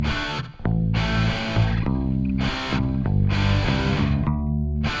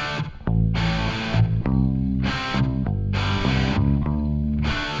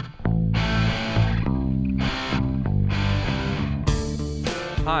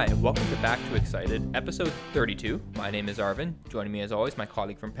Hi, welcome to Back to Excited, episode 32. My name is Arvin. Joining me as always, my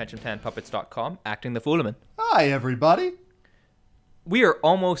colleague from PensionPlanPuppets.com, acting the Foolaman. Hi, everybody. We are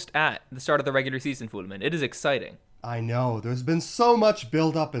almost at the start of the regular season, Foolaman. It is exciting. I know, there's been so much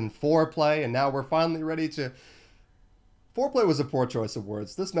build-up in foreplay, and now we're finally ready to... Foreplay was a poor choice of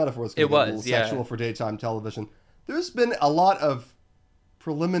words. This metaphor is going to get a little sexual for daytime television. There's been a lot of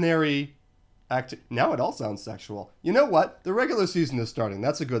preliminary... Now it all sounds sexual. You know what? The regular season is starting.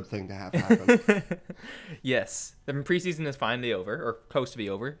 That's a good thing to have happen. Yes. The preseason is finally over, or close to be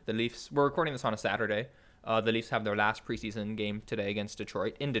over. The Leafs, we're recording this on a Saturday. The Leafs have their last preseason game today against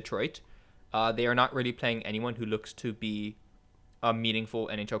Detroit, in Detroit. They are not really playing anyone who looks to be a meaningful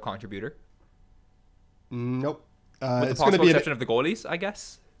NHL contributor. Nope. With the possible exception of the goalies, I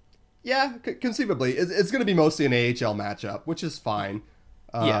guess. Yeah, conceivably. It's going to be mostly an AHL matchup, which is fine.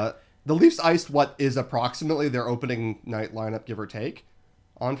 Yeah. The Leafs iced what is approximately their opening night lineup, give or take,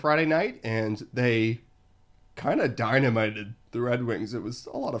 on Friday night, and they kind of dynamited the Red Wings. It was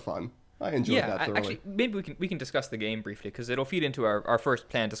a lot I enjoyed that thoroughly. Actually, maybe we can discuss the game briefly, because it'll feed into our first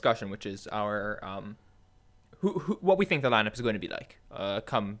planned discussion, which is our what we think the lineup is going to be like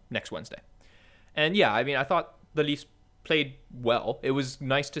come next Wednesday. And yeah, I mean, I thought the Leafs played well. It was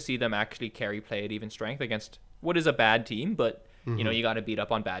nice to see them actually carry play at even strength against what is a bad team, but you know, you got to beat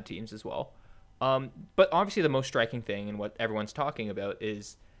up on bad teams as well. But obviously the most striking thing and what everyone's talking about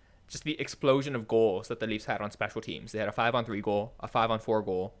is just the explosion of goals that the Leafs had on special teams. They had a 5-on-3 goal, a 5-on-4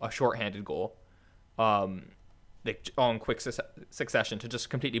 goal, a shorthanded goal, all in quick succession to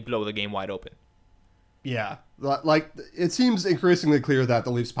just completely blow the game wide open. Yeah, like it seems increasingly clear that the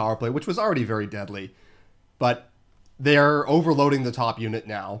Leafs power play, which was already very deadly, but they're overloading the top unit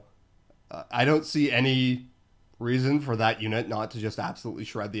now. I don't see any reason for that unit not to just absolutely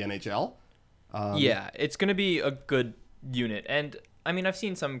shred the NHL. Yeah, it's going to be a good unit. And I mean, I've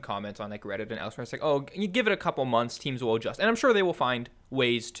seen some comments on like Reddit and elsewhere. It's like, oh, you give it a couple months, teams will adjust. And I'm sure they will find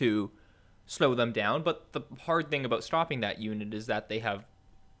ways to slow them down. But the hard thing about stopping that unit is that they have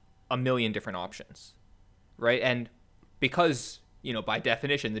a million different options, right? And because, you know, by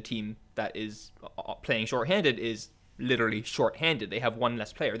definition, the team that is playing shorthanded is literally shorthanded. They have one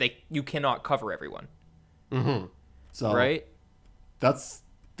less player. You cannot cover everyone. Mm-hmm. So right? That's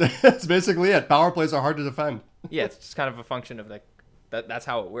basically it. Power plays are hard to defend. Yeah, it's just kind of a function of like that's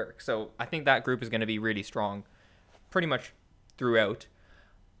how it works. So I think that group is going to be really strong pretty much throughout.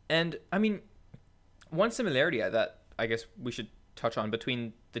 And I mean, one similarity that I guess we should touch on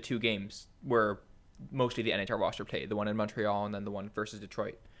between the two games where mostly the NHL roster played, the one in Montreal and then the one versus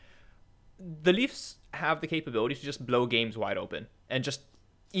Detroit. The Leafs have the capability to just blow games wide open, and just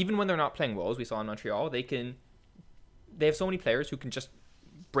even when they're not playing well, as we saw in Montreal, they have so many players who can just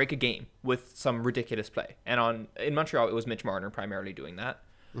break a game with some ridiculous play. And in Montreal, it was Mitch Marner primarily doing that.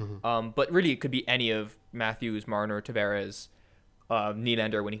 Mm-hmm. But really, it could be any of Matthews, Marner, Tavares,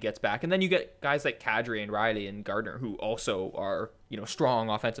 Nylander when he gets back. And then you get guys like Kadri and Riley and Gardner, who also are, you know, strong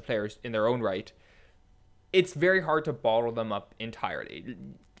offensive players in their own right. It's very hard to bottle them up entirely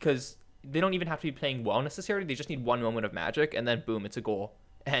because they don't even have to be playing well necessarily. They just need one moment of magic, and then boom, it's a goal.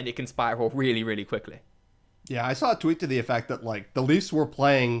 And it can spiral really, really quickly. Yeah, I saw a tweet to the effect that like the Leafs were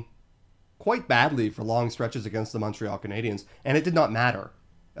playing quite badly for long stretches against the Montreal Canadiens, and it did not matter.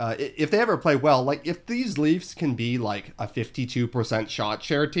 If they ever play well, like if these Leafs can be like a 52% shot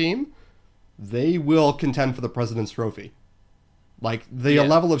share team, they will contend for the President's Trophy. Like the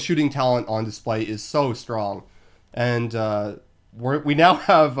level of shooting talent on display is so strong, and we now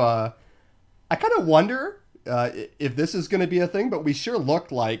have. I kind of wonder if this is going to be a thing, but we sure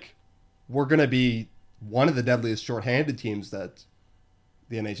look like we're going to be one of the deadliest shorthanded teams that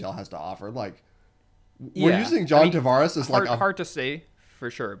the NHL has to offer. Like, we're using Tavares as like hard to say for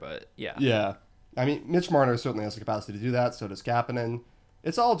sure, but yeah. Yeah. I mean, Mitch Marner certainly has the capacity to do that. So does Kapanen.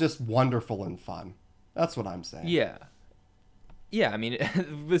 It's all just wonderful and fun. That's what I'm saying. Yeah. Yeah. I mean,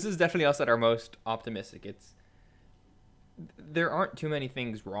 this is definitely us at our most optimistic. There aren't too many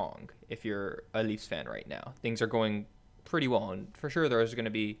things wrong if you're a Leafs fan right now. Things are going pretty well, and for sure there's going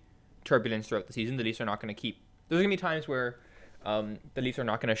to be turbulence throughout the season. The Leafs are not going to keep... There's going to be times where the Leafs are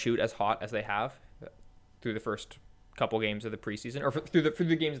not going to shoot as hot as they have through the first couple games of the preseason, or through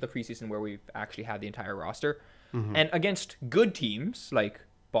the games of the preseason where we've actually had the entire roster. Mm-hmm. And against good teams like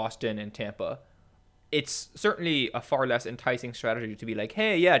Boston and Tampa, it's certainly a far less enticing strategy to be like,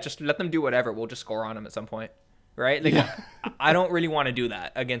 hey, yeah, just let them do whatever. We'll just score on them at some point. Right? Like, yeah. I don't really want to do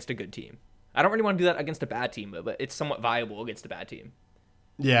that against a good team. I don't really want to do that against a bad team, but it's somewhat viable against a bad team.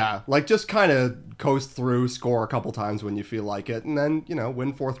 Yeah, like just kind of coast through, score a couple times when you feel like it, and then, you know,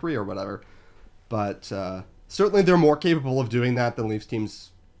 win 4-3 or whatever. But certainly they're more capable of doing that than Leafs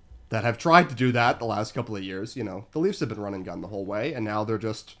teams that have tried to do that the last couple of years. You know, the Leafs have been run and gun the whole way, and now they're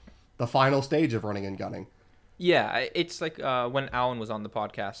just the final stage of running and gunning. Yeah, it's like when Alan was on the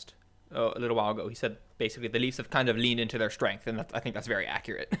podcast a little while ago, he said basically the Leafs have kind of leaned into their strength, and I think that's very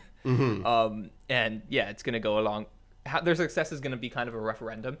accurate. And yeah, it's going to go along. Their success is going to be kind of a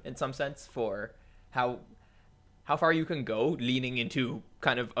referendum in some sense for how far you can go leaning into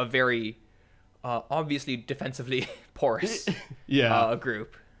kind of a very obviously defensively porous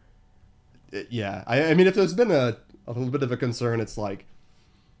group. Yeah, I mean, if there's been a little bit of a concern, it's like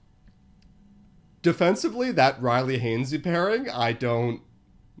defensively that Riley Hainsey pairing. I don't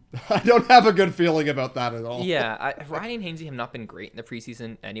have a good feeling about that at all. Yeah, Riley and Hainsey have not been great in the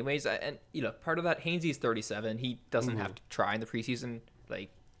preseason, anyways. And you know, part of that, Hainsey's 37. He doesn't have to try in the preseason.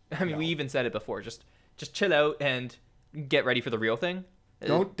 Like, I mean, we even said it before. Just chill out and get ready for the real thing.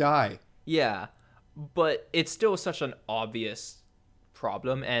 Don't die. Yeah, but it's still such an obvious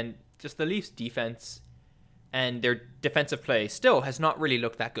problem, and just the Leafs' defense and their defensive play still has not really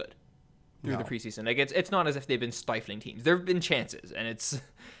looked that good through the preseason. Like, it's not as if they've been stifling teams. There have been chances, and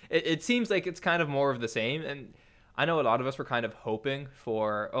it seems like it's kind of more of the same. And I know a lot of us were kind of hoping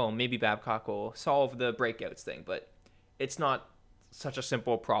for, maybe Babcock will solve the breakouts thing, but it's not such a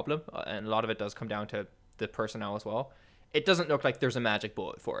simple problem, and a lot of it does come down to the personnel as well. It doesn't look like there's a magic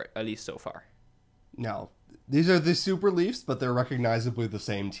bullet for it, at least so far. No. These are the Super Leafs, but they're recognizably the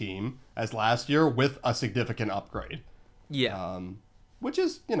same team as last year with a significant upgrade. Yeah. Which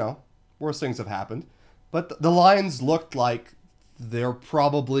is, you know, worse things have happened. But the Lions looked like they're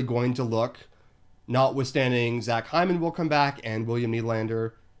probably going to look, notwithstanding Zach Hyman will come back and William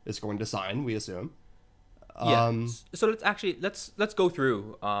Nylander is going to sign, we assume. Yeah. So let's go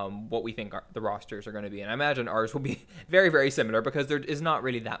through what we think the rosters are going to be, and I imagine ours will be very, very similar because there is not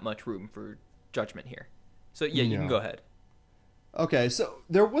really that much room for judgment here. So yeah, you can go ahead. Okay, so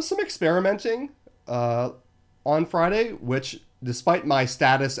there was some experimenting on Friday, which, despite my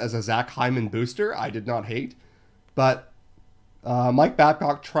status as a Zach Hyman booster, I did not hate. But Mike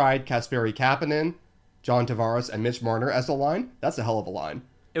Babcock tried Kasperi Kapanen, John Tavares, and Mitch Marner as a line. That's a hell of a line.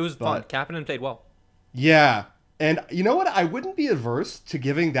 It was fun. Kapanen played well. Yeah. And you know what? I wouldn't be averse to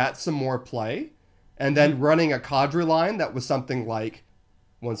giving that some more play and then running a Kadri line that was something like,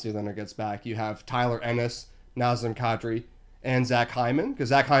 once Nylander gets back, you have Tyler Ennis, Nazem Kadri, and Zach Hyman, because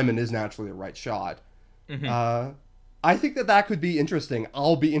Zach Hyman is naturally a right shot. I think that could be interesting.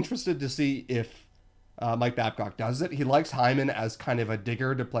 I'll be interested to see if Mike Babcock does it. He likes Hyman as kind of a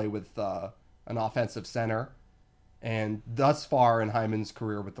digger to play with an offensive center. And thus far in Hyman's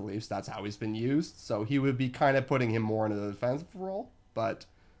career with the Leafs, that's how he's been used. So he would be kind of putting him more into the defensive role. But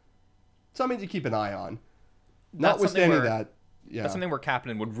something to keep an eye on. Notwithstanding that, yeah. That's something where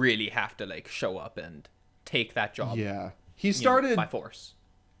Kapanen would really have to like show up and take that job. Yeah. He started by force.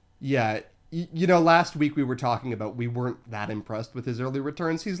 Yeah. You know, last week we were talking about we weren't that impressed with his early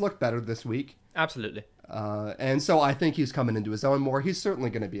returns. He's looked better this week. Absolutely. And so I think he's coming into his own more. He's certainly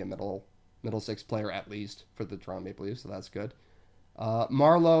going to be a middle six player at least for the Toronto Maple Leafs, so that's good.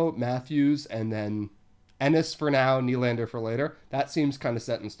 Marleau, Matthews, and then Ennis for now, Nylander for later. That seems kind of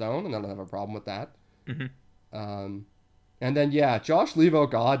set in stone, and I don't have a problem with that. And then, yeah, Josh Leivo,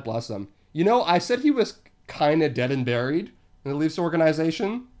 God bless him. You know, I said he was kind of dead and buried in the Leafs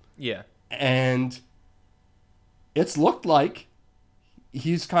organization. Yeah. And it's looked like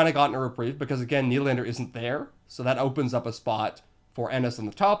he's kind of gotten a reprieve because, again, Nylander isn't there. So that opens up a spot for Ennis on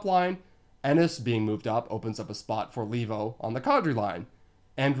the top line. Ennis being moved up opens up a spot for Leivo on the Kadri line.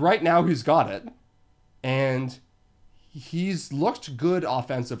 And right now he's got it. And he's looked good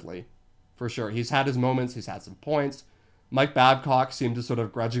offensively, for sure. He's had his moments. He's had some points. Mike Babcock seemed to sort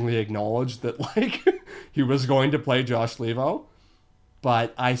of grudgingly acknowledge that, like, he was going to play Josh Leivo.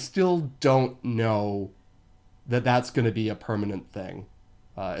 But I still don't know that that's going to be a permanent thing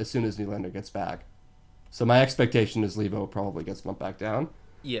as soon as Nylander gets back. So my expectation is Leivo probably gets bumped back down.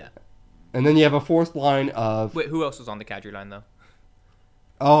 Yeah. And then you have a fourth line of... Wait, who else was on the Kadri line, though?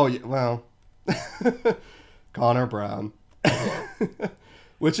 Oh, yeah, well... Connor Brown.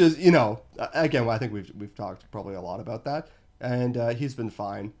 Which is, you know, again, I think we've talked probably a lot about that. And he's been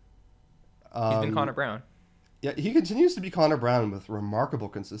fine. He's been Connor Brown. Yeah, he continues to be Connor Brown with remarkable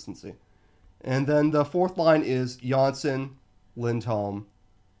consistency. And then the fourth line is Johnsson, Lindholm,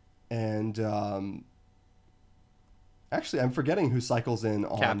 and... actually, I'm forgetting who cycles in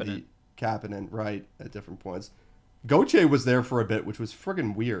on the Kapanen, right, at different points. Gauthier was there for a bit, which was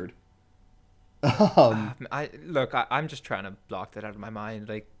friggin' weird. I'm just trying to block that out of my mind.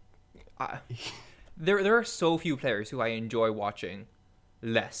 Like, there are so few players who I enjoy watching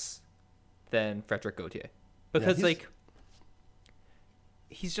less than Frederick Gauthier. Because,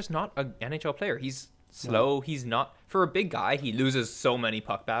 he's just not an NHL player. He's slow. No. He's not, for a big guy, he loses so many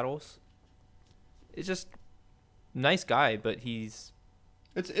puck battles. It's just nice guy, but he's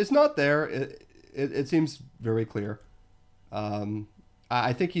It's not there. It seems very clear.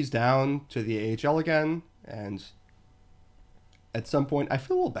 I think he's down to the AHL again, and at some point, I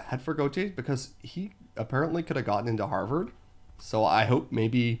feel a little bad for Gauthier because he apparently could have gotten into Harvard. So I hope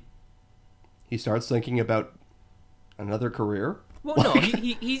maybe he starts thinking about another career. well, no,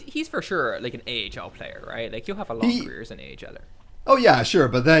 he's for sure like an AHL player, right? Like you'll have a long career as an AHLer. Oh yeah, sure,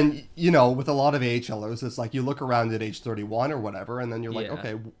 but then with a lot of AHLers, it's like you look around at age 31 or whatever, and then you're like, Yeah.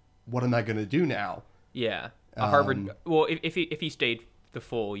 okay, what am I going to do now? Yeah, Harvard. Well, if he stayed the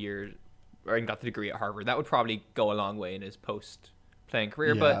full year or got the degree at Harvard, that would probably go a long way in his post playing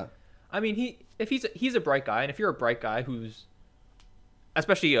career. Yeah. But I mean, he's a bright guy, and if you're a bright guy who's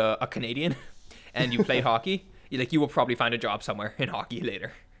especially a Canadian and you play hockey, you will probably find a job somewhere in hockey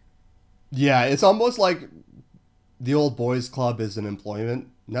later. Yeah, it's almost like the old boys club is an employment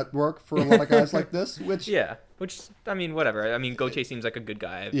network for a lot of guys like this, which Yeah, which I mean, whatever. I mean, Gauthier seems like a good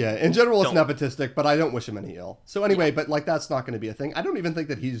guy. yeah, in general it's Don't- nepotistic, but I don't wish him any ill. So anyway, but like that's not going to be a thing. I don't even think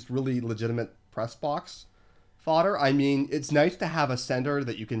that he's really legitimate press box fodder. I mean, it's nice to have a center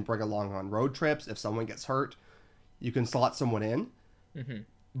that you can bring along on road trips. If someone gets hurt, you can slot someone in.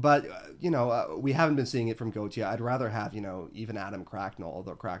 But we haven't been seeing it from Gauthier. I'd rather have even Adam Cracknell,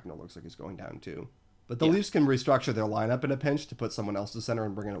 although Cracknell looks like he's going down too. But the Leafs can restructure their lineup in a pinch to put someone else to center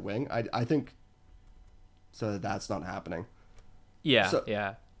and bring in a wing. I think so that's not happening. Yeah, So-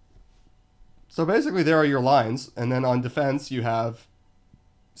 yeah. So basically, there are your lines, and then on defense you have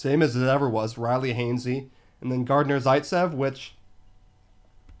same as it ever was, Riley Hainsey, and then Gardner Zaitsev, which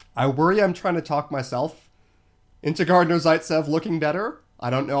I worry I'm trying to talk myself into Gardner Zaitsev looking better. I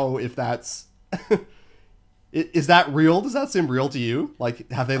don't know if that's is that real? Does that seem real to you?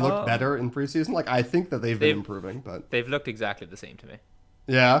 Like, have they looked better in preseason? Like, I think that they've been improving, but They've looked exactly the same to me.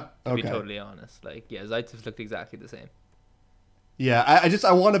 yeah, To be okay. totally honest, Zaitsev's looked exactly the same. Yeah,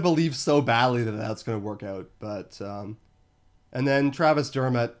 I want to believe so badly that that's going to work out, but and then Travis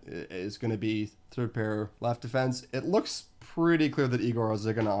Dermott is going to be third pair left defense. It looks pretty clear that Igor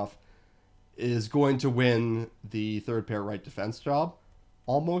Ziganov is going to win the third pair right defense job,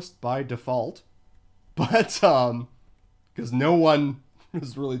 almost by default, but because no one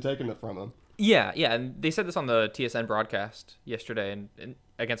has really taken it from him. Yeah, and they said this on the TSN broadcast yesterday, and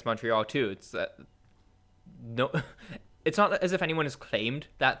against Montreal too. It's that no, it's not as if anyone has claimed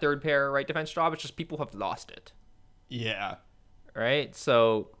that third pair right defense job. It's just people have lost it, Yeah. right?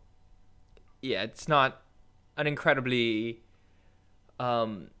 So, yeah, it's not an incredibly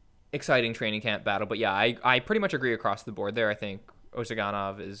exciting training camp battle, but yeah, I pretty much agree across the board there. I think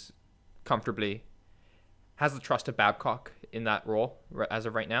Ozaganov is comfortably has the trust of Babcock in that role as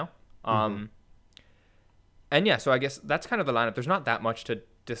of right now. And yeah, so I guess that's kind of the lineup. There's not that much to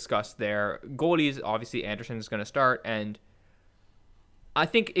discuss there. Goalies, obviously Anderson is going to start, and I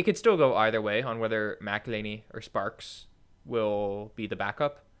think it could still go either way on whether McElhaney or Sparks will be the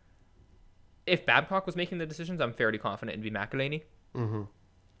backup. If Babcock was making the decisions, I'm fairly confident it'd be McElhaney.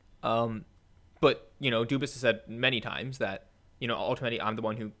 But Dubas has said many times that ultimately I'm the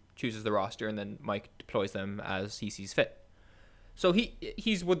one who chooses the roster, and then Mike deploys them as he sees fit. So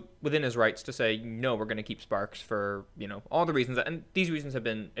he's within his rights to say, no, we're going to keep Sparks for, all the reasons. And these reasons have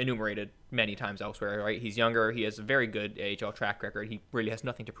been enumerated many times elsewhere, right? He's younger. He has a very good AHL track record. He really has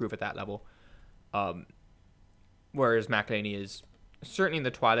nothing to prove at that level. Whereas McElhaney is certainly in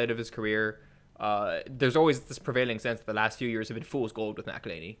the twilight of his career. There's always this prevailing sense that the last few years have been fool's gold with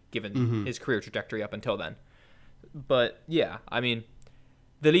McElhaney, given his career trajectory up until then. But yeah, I mean,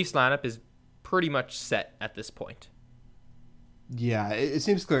 the Leafs lineup is pretty much set at this point. Yeah, it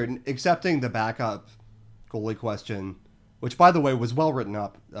seems clear. Accepting the backup goalie question, which, by the way, was well written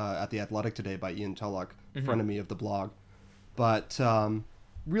up at The Athletic today by Ian Tulloch, frenemy of the blog. But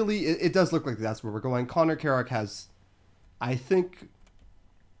really, it does look like that's where we're going. Connor Carrick has, I think,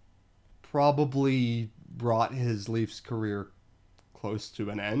 probably brought his Leafs career close to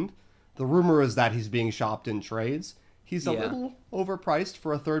an end. The rumor is that he's being shopped in trades. He's a little overpriced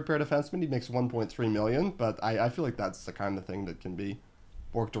for a third pair defenseman. He makes $1.3 million, but I feel like that's the kind of thing that can be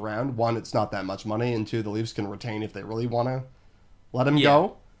worked around. One, it's not that much money, and two, the Leafs can retain if they really want to let him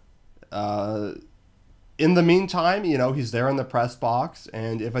go. In the meantime, he's there in the press box,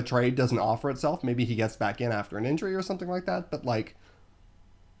 and if a trade doesn't offer itself, maybe he gets back in after an injury or something like that. But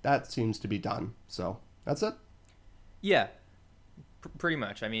that seems to be done. So that's it. Yeah, pretty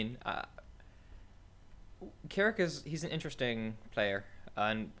much. I mean, Carrick he's an interesting player,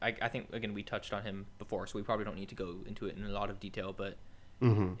 and I think again we touched on him before, so we probably don't need to go into it in a lot of detail. But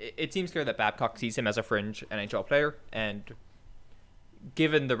It seems clear that Babcock sees him as a fringe NHL player, and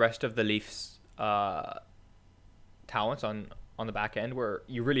given the rest of the Leafs' talents on the back end, where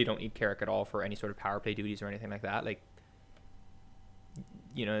you really don't need Carrick at all for any sort of power play duties or anything like that, like,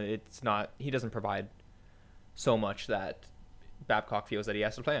 it's not, he doesn't provide so much that Babcock feels that he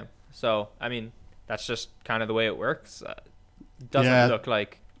has to play him. So, I mean, that's just kind of the way it works. Doesn't look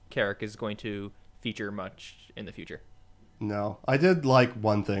like Carrick is going to feature much in the future. No, I did like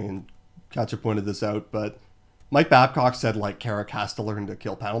one thing, and Katja pointed this out, but Mike Babcock said like Carrick has to learn to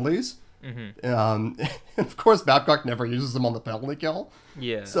kill penalties. And of course, Babcock never uses them on the penalty kill.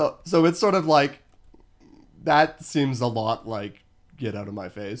 Yeah. So it's sort of like, that seems a lot like, get out of my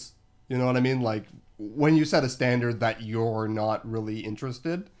face. You know what I mean? Like, when you set a standard that you're not really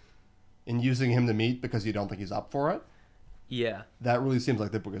interested in using him to meet because you don't think he's up for it. Yeah. That really seems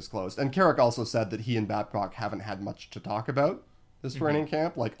like the book is closed. And Carrick also said that he and Babcock haven't had much to talk about this training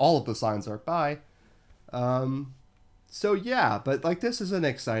camp. Like, all of the signs are bye. So yeah, but like, this is an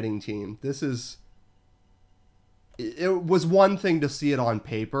exciting team. It was one thing to see it on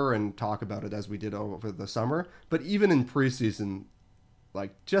paper and talk about it as we did over the summer, but even in preseason,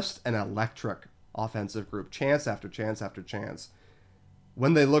 like, just an electric offensive group, chance after chance after chance.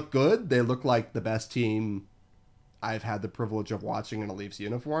 When they look good, they look like the best team I've had the privilege of watching in a Leafs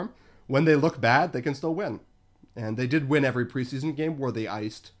uniform. When they look bad, they can still win. And they did win every preseason game where they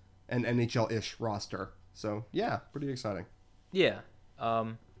iced an NHL-ish roster. So, yeah, pretty exciting. Yeah.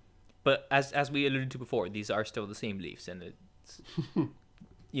 But as we alluded to before, these are still the same Leafs. And it's,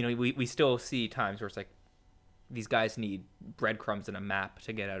 we still see times where it's like, these guys need breadcrumbs and a map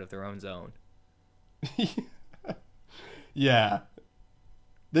to get out of their own zone. Yeah.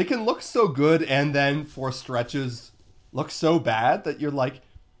 They can look so good and then for stretches look so bad that you're like,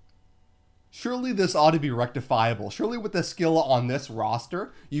 surely this ought to be rectifiable. Surely with the skill on this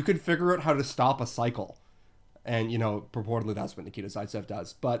roster, you could figure out how to stop a cycle. And, purportedly that's what Nikita Zaitsev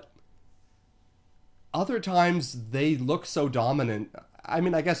does. But other times they look so dominant. I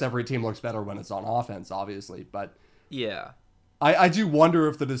mean, I guess every team looks better when it's on offense, obviously. But yeah, I do wonder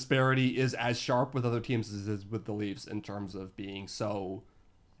if the disparity is as sharp with other teams as it is with the Leafs in terms of being so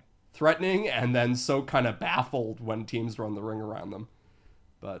threatening and then so kind of baffled when teams run the ring around them.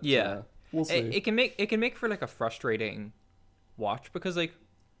 But yeah, we'll see. It can make for like a frustrating watch, because like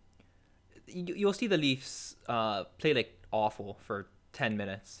you'll see the Leafs play like awful for 10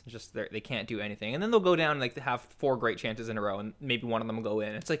 minutes, just they can't do anything, and then they'll go down and like have 4 great chances in a row, and maybe one of them will go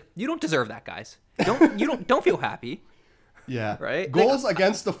in. It's like, you don't deserve that, guys. Don't feel happy. Yeah, right. Goals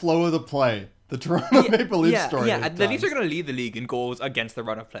against the flow of the play. The Toronto Maple Leafs story. Yeah, the Leafs are going to lead the league in goals against the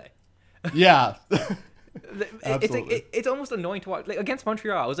run of play. Yeah. It's like it's almost annoying to watch. Like, against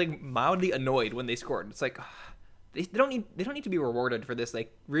Montreal, I was like mildly annoyed when they scored. It's like, they don't need to be rewarded for this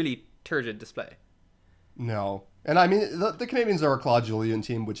like really turgid display. No. And I mean, the Canadians are a Claude Julien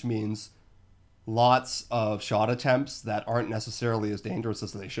team, which means lots of shot attempts that aren't necessarily as dangerous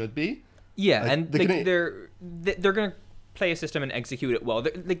as they should be. Yeah, like, and they're going to play a system and execute it well.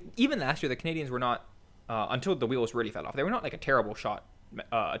 Like, even last year, the Canadians were not, until the wheels really fell off, they were not like a terrible shot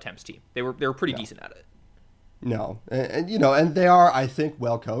attempts team. They were pretty decent at it. No, and they are, I think,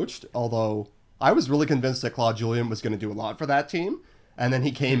 well coached. Although I was really convinced that Claude Julien was going to do a lot for that team, and then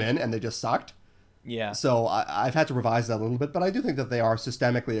he came in and they just sucked. Yeah. So I've had to revise that a little bit, but I do think that they are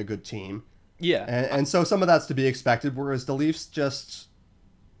systemically a good team. Yeah. And so some of that's to be expected, whereas the Leafs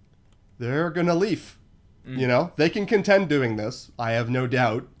they're going to leaf. They can contend doing this. I have no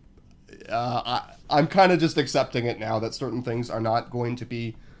doubt. I'm kind of just accepting it now that certain things are not going to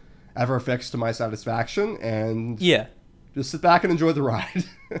be ever fixed to my satisfaction, and just sit back and enjoy the ride.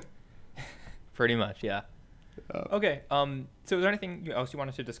 Pretty much, yeah. Okay. So is there anything else you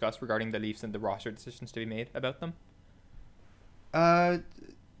wanted to discuss regarding the Leafs and the roster decisions to be made about them? I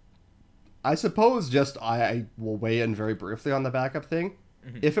suppose just I will weigh in very briefly on the backup thing.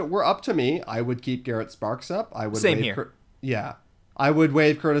 Mm-hmm. If it were up to me, I would keep Garrett Sparks up. I would Same here. I would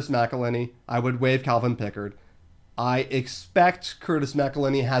waive Curtis McElhinney. I would waive Calvin Pickard. I expect Curtis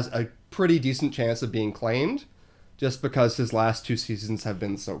McElhinney has a pretty decent chance of being claimed, just because his last 2 seasons have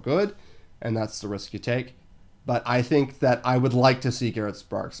been so good, and that's the risk you take. But I think that I would like to see Garrett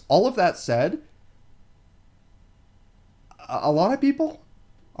Sparks. All of that said, a lot of people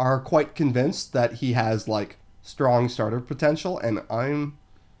are quite convinced that he has like strong starter potential, and I'm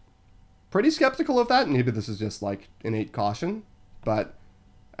pretty skeptical of that. Maybe this is just like innate caution, but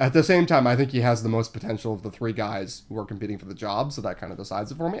at the same time, I think he has the most potential of the 3 guys who are competing for the job, so that kind of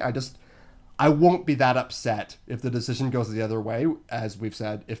decides it for me. I won't be that upset if the decision goes the other way. As we've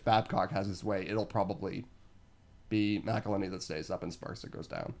said, if Babcock has his way, it'll probably be McElhinney that stays up and Sparks that goes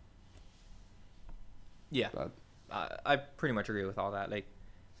down. Yeah, But I pretty much agree with all that. Like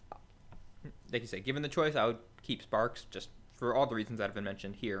you say, given the choice, I would keep Sparks just for all the reasons that have been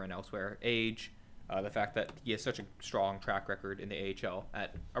mentioned here and elsewhere. Age, the fact that he has such a strong track record in the AHL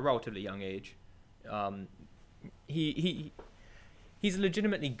at a relatively young age. He's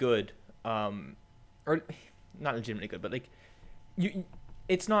legitimately good, or not legitimately good, but like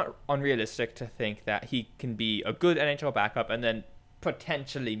it's not unrealistic to think that he can be a good NHL backup and then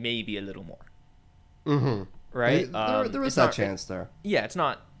potentially maybe a little more. mm-hmm. Right? There is that chance there. Yeah, it's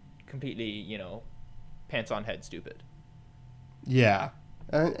not completely, pants on head stupid. Yeah.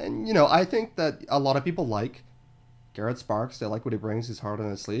 And I think that a lot of people like Garrett Sparks. They like what he brings. He's hard on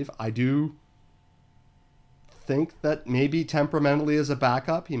his sleeve. I do think that maybe temperamentally as a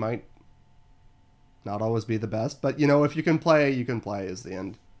backup, he might not always be the best. But, if you can play, you can play is the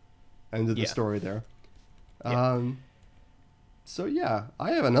end of the story there. Yeah. So, yeah,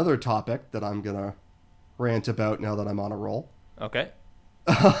 I have another topic that I'm going to rant about now that I'm on a roll. Okay.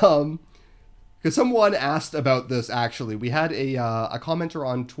 Because someone asked about this, actually. We had a commenter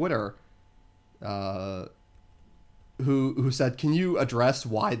on Twitter who said, can you address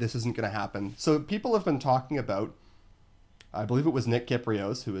why this isn't going to happen? So people have been talking about, I believe it was Nick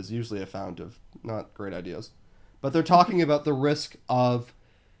Kiprios, who is usually a fount of not great ideas, but they're talking about the risk of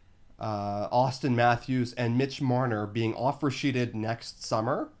Austin Matthews and Mitch Marner being offer-sheeted next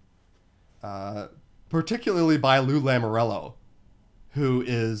summer, particularly by Lou Lamoriello, who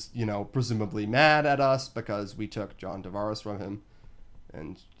is, presumably mad at us because we took John Tavares from him.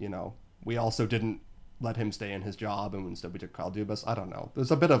 And, we also didn't let him stay in his job, and instead we took Kyle Dubas. I don't know. There's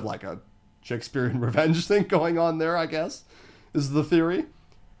a bit of like a Shakespearean revenge thing going on there, I guess, is the theory.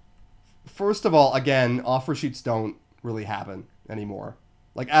 First of all, again, offer sheets don't really happen anymore.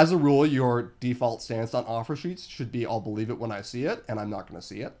 Like, as a rule, your default stance on offer sheets should be, I'll believe it when I see it, and I'm not going to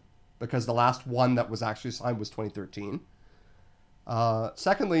see it. Because the last one that was actually signed was 2013.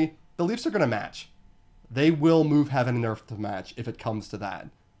 Secondly, the Leafs are going to match. They will move heaven and earth to match if it comes to that.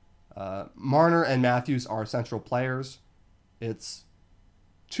 Marner and Matthews are central players. It's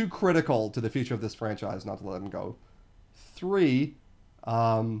too critical to the future of this franchise not to let them go. 3,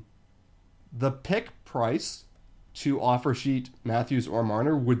 the pick price to offer sheet Matthews or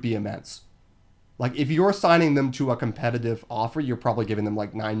Marner would be immense. Like, if you're signing them to a competitive offer, you're probably giving them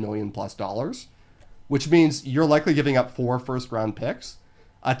like $9 million plus, which means you're likely giving up 4 first-round picks.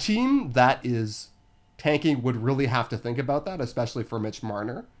 A team that is tanking would really have to think about that, especially for Mitch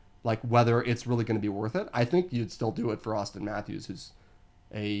Marner, like whether it's really going to be worth it. I think you'd still do it for Austin Matthews, who's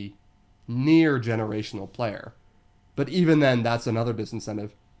a near generational player. But even then, that's another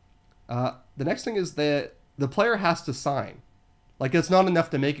disincentive. The next thing is that the player has to sign. Like, it's not enough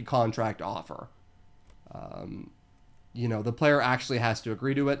to make a contract offer. The player actually has to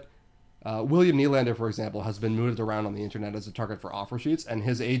agree to it. William Nylander, for example, has been moved around on the internet as a target for offer sheets, and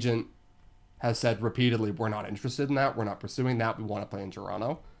his agent has said repeatedly, we're not interested in that, we're not pursuing that, we want to play in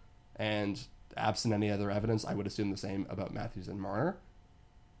Toronto. And absent any other evidence, I would assume the same about Matthews and Marner.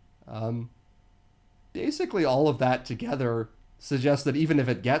 Basically, all of that together suggests that even if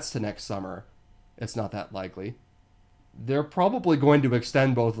it gets to next summer, it's not that likely. They're probably going to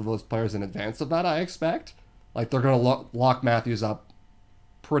extend both of those players in advance of that, I expect. Like, they're going to lock Matthews up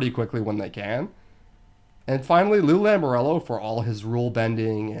pretty quickly when they can. And finally, Lou Lamoriello, for all his rule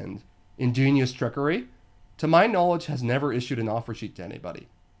bending and ingenious trickery, to my knowledge, has never issued an offer sheet to anybody.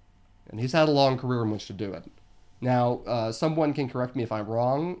 And he's had a long career in which to do it. Now, someone can correct me if I'm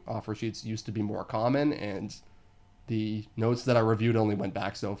wrong. Offer sheets used to be more common, and the notes that I reviewed only went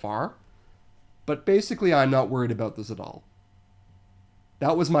back so far. But basically, I'm not worried about this at all.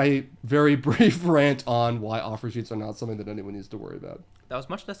 That was my very brief rant on why offer sheets are not something that anyone needs to worry about. That was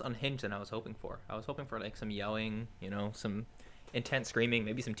much less unhinged than I was hoping for. I was hoping for like some yelling, some intense screaming,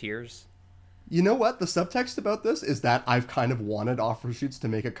 maybe some tears. You know what? The subtext about this is that I've kind of wanted offer sheets to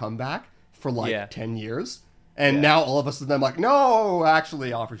make a comeback for 10 years. And now all of a sudden I'm like, no,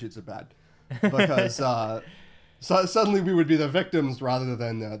 actually offer sheets are bad. Because so suddenly we would be the victims rather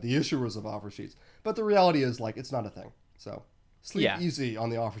than the issuers of offer sheets. But the reality is, like, it's not a thing. So sleep easy on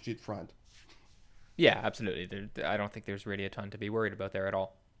the offer sheet front. Yeah, absolutely. I don't think there's really a ton to be worried about there at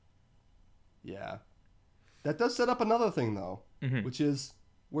all. Yeah. That does set up another thing, though, which is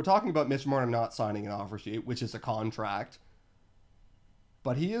we're talking about Mitch Marner not signing an offer sheet, which is a contract.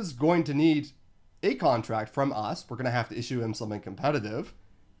 But he is going to need a contract from us. We're going to have to issue him something competitive.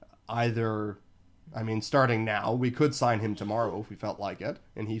 Either, starting now, we could sign him tomorrow if we felt like it,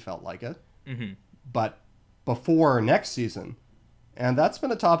 and he felt like it. Mm-hmm. But before next season. And that's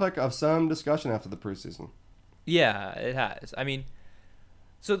been a topic of some discussion after the preseason. Yeah, it has. I mean,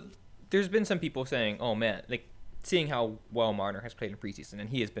 so there's been some people saying, "Oh man, like seeing how well Marner has played in preseason, and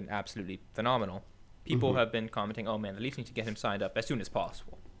he has been absolutely phenomenal." People have been commenting, "Oh man, the Leafs need to get him signed up as soon as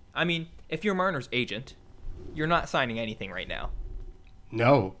possible." I mean, if you're Marner's agent, you're not signing anything right now,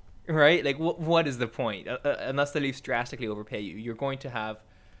 No. right? Like, what is the point? Unless the Leafs drastically overpay you, you're going to have,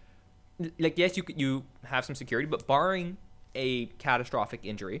 like, yes, you have some security, but barring a catastrophic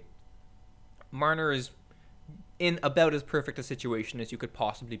injury, Marner is in about as perfect a situation as you could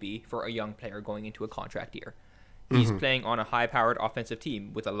possibly be for a young player going into a contract year. He's playing on a high-powered offensive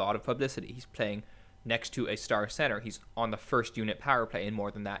team with a lot of publicity. He's playing next to a star center. He's on the first unit power play, and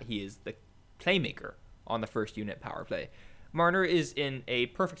more than that, he is the playmaker on the first unit power play. Marner is in a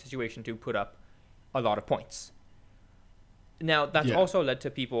perfect situation to put up a lot of points. Now, that's also led to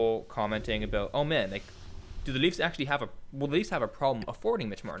people commenting about, oh man, like, will the Leafs have a problem affording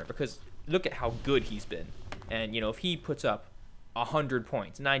Mitch Marner? Because look at how good he's been. And, if he puts up 100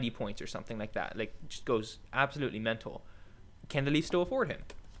 points, 90 points or something like that, like, just goes absolutely mental, can the Leafs still afford him?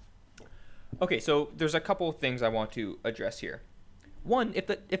 Okay, so there's a couple of things I want to address here. One,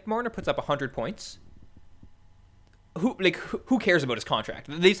 if Marner puts up 100 points, who cares about his contract?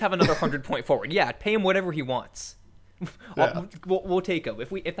 The Leafs have another 100-point forward. Yeah, pay him whatever he wants. Yeah. We'll take him.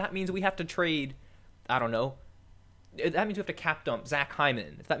 If that means we have to trade, I don't know. If that means we have to cap dump Zach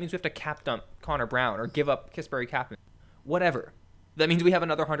Hyman. If that means we have to cap dump Connor Brown or give up Kasperi Kapanen, whatever. That means we have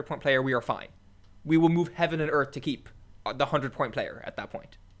another 100-point player. We are fine. We will move heaven and earth to keep the 100-point player at that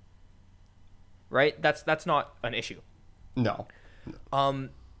point. Right? That's not an issue. No.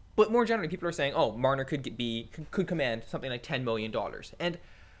 But more generally, people are saying, "Oh, Marner could command something like $10 million." And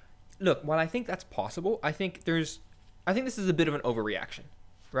look, while I think that's possible, I think this is a bit of an overreaction,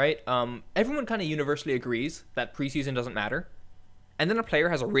 right? Everyone kind of universally agrees that preseason doesn't matter, and then a player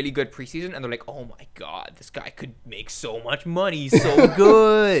has a really good preseason, and they're like, "Oh my god, this guy could make so much money, he's so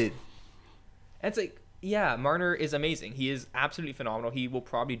good." And it's like, yeah, Marner is amazing. He is absolutely phenomenal. He will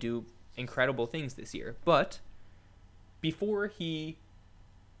probably do incredible things this year. But before we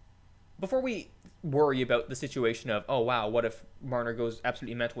worry about the situation of, oh wow, what if Marner goes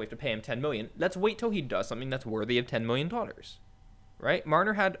absolutely mental, we have to pay him $10 million, let's wait till he does something that's worthy of $10 million. Right?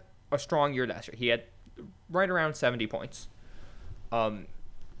 Marner had a strong year last year. He had right around 70 points.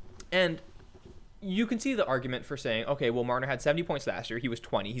 And you can see the argument for saying, okay, well, Marner had 70 points last year. He was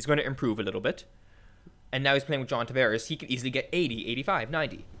 20. He's going to improve a little bit. And now he's playing with John Tavares. He could easily get 80, 85,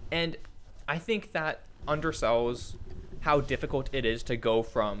 90. And I think that undersells how difficult it is to go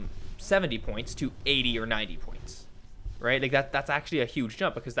from 70 points to 80 or 90 points, right? Like that's actually a huge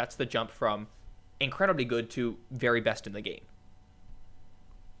jump, because that's the jump from incredibly good to very best in the game.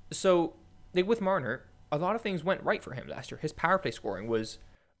 So like with Marner, a lot of things went right for him last year. His power play scoring was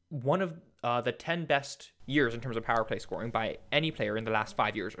one of the 10 best years in terms of power play scoring by any player in the last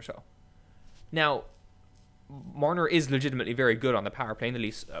 5 years or so. Now, Marner is legitimately very good on the power play, and the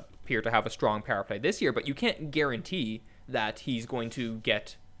Leafs appear to have a strong power play this year, but you can't guarantee that he's going to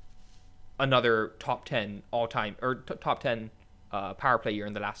get another top 10 all-time or top 10 power play year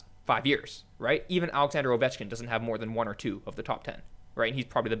in the last 5 years, right? Even Alexander Ovechkin doesn't have more than one or two of the top 10, right? And he's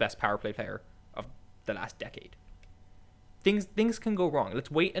probably the best power play player of the last decade. Things can go wrong. Let's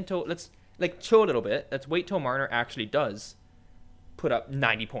chill a little bit. Let's wait till Marner actually does put up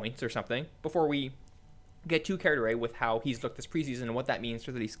 90 points or something before we get too carried away with how he's looked this preseason and what that means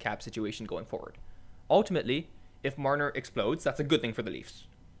for the Leafs cap situation going forward. Ultimately, if Marner explodes, that's a good thing for the Leafs.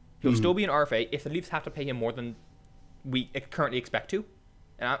 He'll still be an RFA if the Leafs have to pay him more than we currently expect to.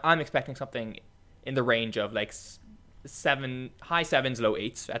 And I'm expecting something in the range of like high sevens, low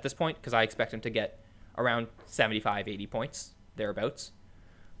eights at this point, because I expect him to get around 75, 80 points, thereabouts.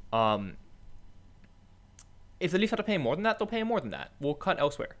 If the Leafs have to pay him more than that, they'll pay him more than that. We'll cut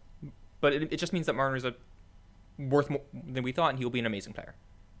elsewhere. But it just means that Marner's worth more than we thought, and he'll be an amazing player.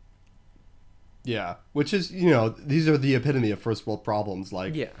 Yeah, which is, these are the epitome of first world problems.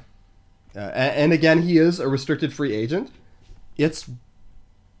 Like, yeah. And again, he is a restricted free agent. It's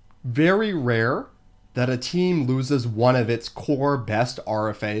very rare that a team loses one of its core best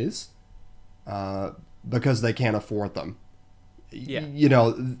RFAs because they can't afford them.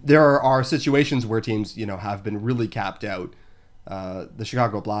 Yeah. There are situations where teams, have been really capped out. The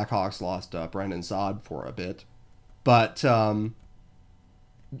Chicago Blackhawks lost Brandon Saad for a bit. But, by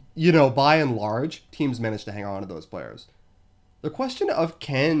and large, teams manage to hang on to those players. The question of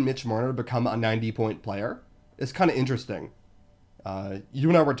can Mitch Marner become a 90-point player is kind of interesting. You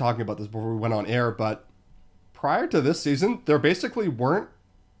and I were talking about this before we went on air, but prior to this season, there basically weren't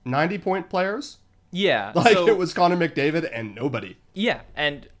 90-point players. Yeah. Like, So it was Connor McDavid and nobody. yeah,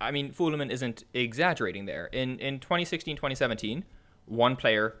 and I mean, Fuleman isn't exaggerating there. In 2016, 2017, one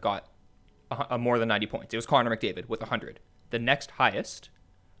player got more than 90 points. It was Connor McDavid with 100. The next highest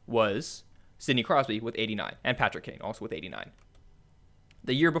was Sidney Crosby with 89, and Patrick Kane also with 89.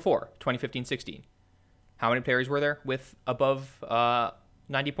 The year before, 2015-16, how many players were there with above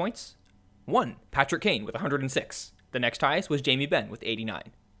 90 points? One, Patrick Kane with 106. The next highest was Jamie Benn with 89.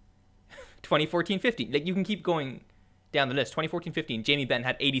 2014-15, like you can keep going down the list. 2014-15, Jamie Benn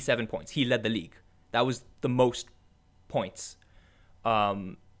had 87 points. He led the league. That was the most points.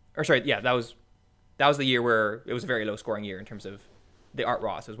 That was the year where it was a very low scoring year in terms of the Art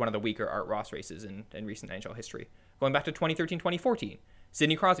Ross. It was one of the weaker Art Ross races in recent NHL history. Going back to 2013-2014,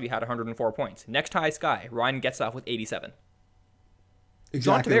 Sidney Crosby had 104 points. Next highest guy, Ryan Getzlaf with 87.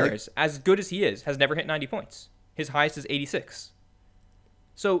 Exactly. John Tavares, as good as he is, has never hit 90 points. His highest is 86.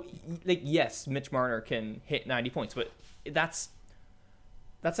 So, like, yes, Mitch Marner can hit 90 points, but that's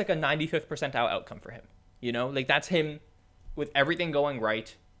like a 95th percentile outcome for him. You know, like that's him with everything going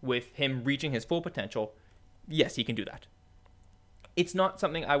right, with him reaching his full potential. Yes, he can do that. It's not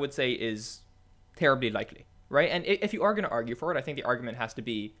something I would say is terribly likely, right? And if you are going to argue for it, I think the argument has to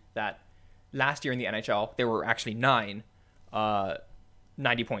be that last year in the NHL, there were actually 9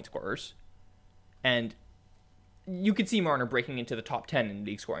 90-point scorers. And you could see Marner breaking into the top 10 in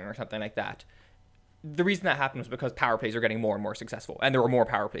league scoring or something like that. The reason that happened was because power plays are getting more and more successful. And there were more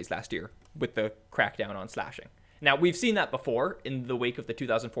power plays last year with the crackdown on slashing. Now, we've seen that before in the wake of the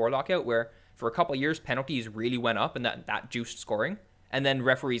 2004 lockout, where for a couple of years, penalties really went up and that juiced scoring. And then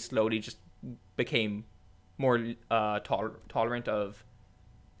referees slowly just became more tolerant of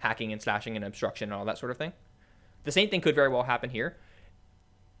hacking and slashing and obstruction and all that sort of thing. The same thing could very well happen here.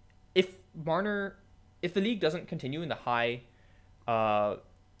 If the league doesn't continue in the high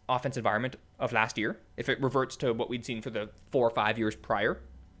offense environment of last year, if it reverts to what we'd seen for the 4 or 5 years prior,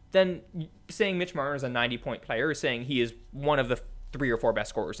 then saying Mitch Marner is a 90-point player is saying he is one of the 3 or 4 best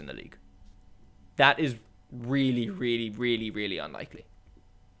scorers in the league. That is really, really, really, really unlikely.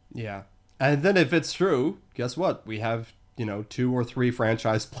 Yeah. And then if it's true, guess what? We have, 2 or 3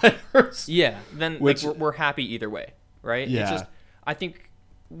 franchise players. Yeah, then we're happy either way, right? Yeah. It's just, I think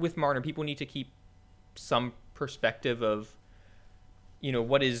with Marner, people need to keep some perspective of,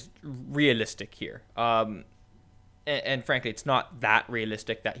 what is realistic here. And frankly, it's not that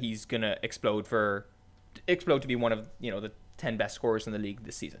realistic that he's going to explode to be one of, the 10 best scorers in the league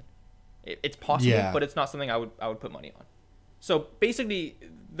this season. It's possible, but it's not something I would put money on. So basically,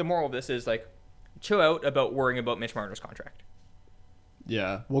 the moral of this is like, chill out about worrying about Mitch Marner's contract.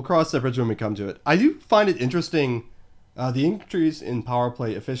 Yeah, we'll cross that bridge when we come to it. I do find it interesting, the increase in power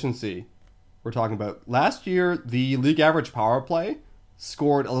play efficiency we're talking about. Last year, the league average power play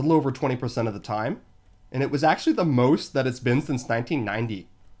scored a little over 20% of the time, and it was actually the most that it's been since 1990.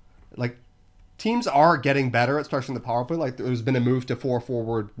 Like, teams are getting better at structuring the power play. Like, there's been a move to 4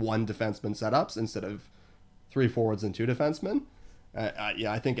 forward, 1 defenseman setups instead of 3 forwards and 2 defensemen.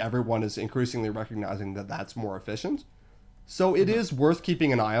 I think everyone is increasingly recognizing that that's more efficient. So it is worth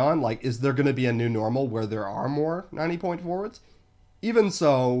keeping an eye on. Like, is there going to be a new normal where there are more 90-point forwards? Even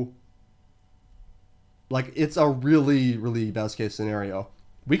so, like, it's a really, really best case scenario.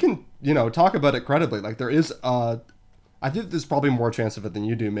 We can, talk about it credibly. Like, there is, I think there's probably more chance of it than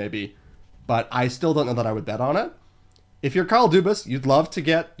you do, maybe. But I still don't know that I would bet on it. If you're Kyle Dubas, you'd love to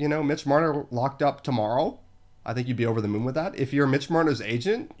get, Mitch Marner locked up tomorrow. I think you'd be over the moon with that. If you're Mitch Marner's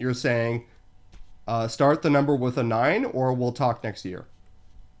agent, you're saying, start the number with a 9 or we'll talk next year.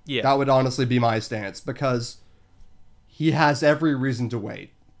 Yeah. That would honestly be my stance because he has every reason to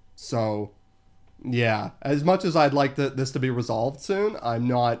wait. So, yeah, as much as I'd like this to be resolved soon, I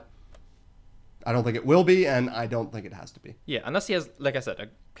don't think it will be, and I don't think it has to be. Yeah, unless he has, like I said, a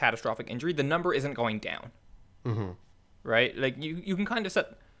catastrophic injury, the number isn't going down. Mm-hmm. Right? Like, you can kind of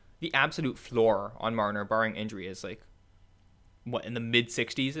set the absolute floor on Marner, barring injury, is like, what, in the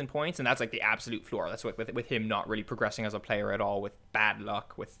mid-60s in points? And that's like the absolute floor. That's what, with him not really progressing as a player at all, with bad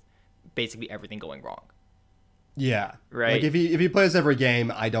luck, with basically everything going wrong. Yeah. Right? Like, if he plays every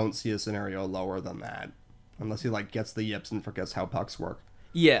game, I don't see a scenario lower than that. Unless he, gets the yips and forgets how pucks work.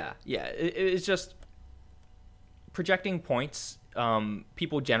 Yeah. It's just projecting points.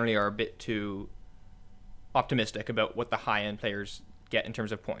 People generally are a bit too optimistic about what the high-end players get in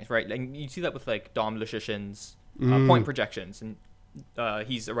terms of points, right? Like, you see that with, Dom Luszczyszyn's point projections. And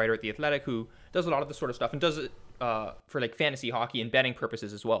he's a writer at The Athletic who does a lot of this sort of stuff and does it for, fantasy hockey and betting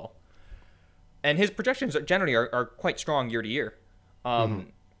purposes as well. And his projections generally are quite strong year to year.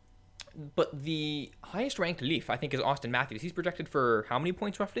 But the highest ranked Leaf, I think, is Austin Matthews. He's projected for how many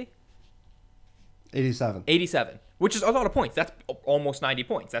points roughly? 87. 87, which is a lot of points. That's almost 90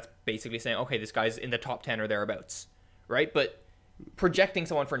 points. That's basically saying, okay, this guy's in the top 10 or thereabouts, right? But projecting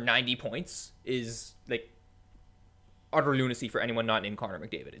someone for 90 points is like utter lunacy for anyone not named Connor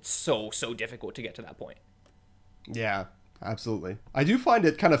McDavid. It's so difficult to get to that point. Yeah, absolutely. I do find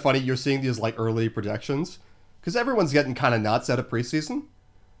it kind of funny you're seeing these like early projections because everyone's getting kind of nuts out of preseason.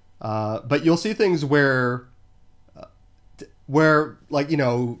 But you'll see things where like, you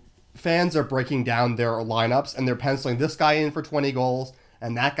know, fans are breaking down their lineups and they're penciling this guy in for 20 goals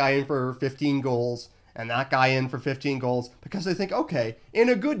and that guy in for 15 goals and that guy in for 15 goals because they think, okay, in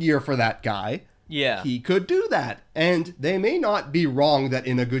a good year for that guy, yeah, he could do that. And they may not be wrong that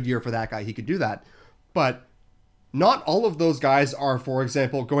in a good year for that guy, he could do that. But not all of those guys are, for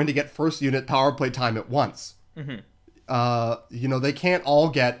example, going to get first unit power play time at once. Mm-hmm. You know, they can't all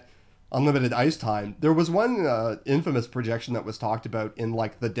get unlimited ice time. There was one infamous projection that was talked about in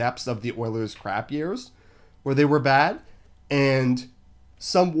like the depths of the Oilers' crap years where they were bad. And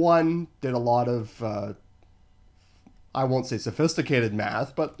someone did a lot of, I won't say sophisticated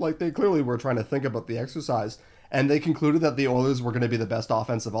math, but like they clearly were trying to think about the exercise. And they concluded that the Oilers were going to be the best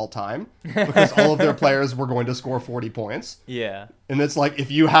offense of all time because all of their players were going to score 40 points. Yeah. And it's like,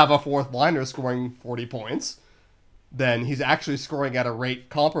 if you have a fourth liner scoring 40 points, then he's actually scoring at a rate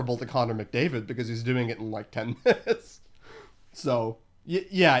comparable to Connor McDavid because he's doing it in like 10 minutes. So,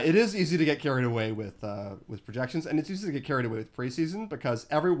 yeah, it is easy to get carried away with projections, and it's easy to get carried away with preseason because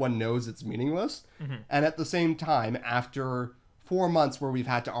everyone knows it's meaningless. Mm-hmm. And at the same time, after 4 months where we've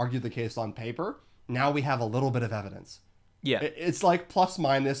had to argue the case on paper, now we have a little bit of evidence. Yeah. It's like plus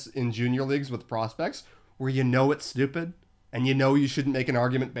minus in junior leagues with prospects where you know it's stupid and you know you shouldn't make an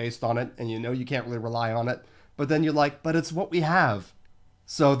argument based on it and you know you can't really rely on it. But then you're like, but it's what we have.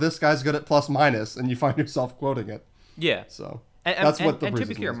 So this guy's good at plus minus and you find yourself quoting it. Yeah. So that's what the preseason. And to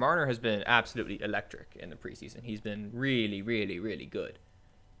be clear, Marner has been absolutely electric in the preseason. He's been really, really, really good.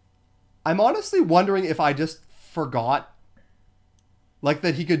 I'm honestly wondering if I just forgot like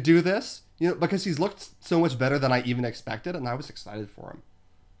that he could do this. You know, because he's looked so much better than I even expected, and I was excited for him.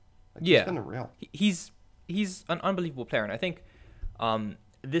 Like, yeah, he's been real. He's an unbelievable player, and I think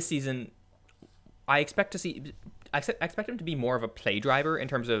this season I expect him to be more of a play driver in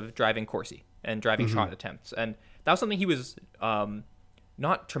terms of driving Corsi and driving shot attempts, and that was something he was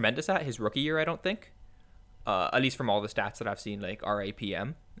not tremendous at his rookie year. I don't think, at least from all the stats that I've seen, like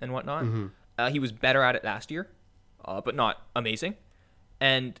RAPM and whatnot. He was better at it last year, but not amazing,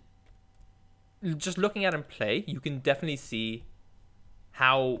 and just looking at him play, you can definitely see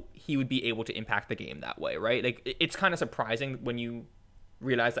how he would be able to impact the game that way, right? Like, it's kind of surprising when you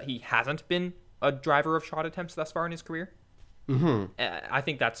realize that he hasn't been a driver of shot attempts thus far in his career. I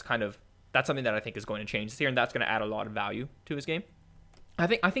think that's something that I think is going to change this year, and that's going to add a lot of value to his game. I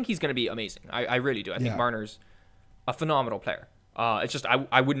think he's going to be amazing. I really do. I think Marner's a phenomenal player. It's just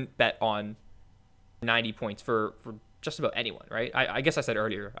I wouldn't bet on 90 points for just about anyone, right? I guess I said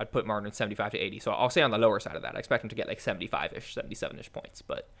earlier I'd put Martin at 75 to 80, so I'll say on the lower side of that. I expect him to get like 75-ish, 77-ish points,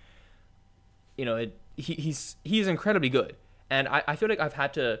 but you know, he's incredibly good, and I feel like I've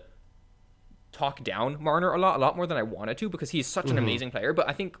had to talk down Marner a lot more than I wanted to because he's such an amazing player. But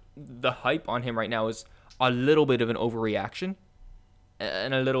I think the hype on him right now is a little bit of an overreaction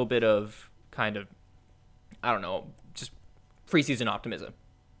and a little bit of kind of, I don't know, just preseason optimism.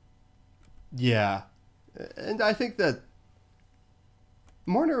 Yeah. And I think that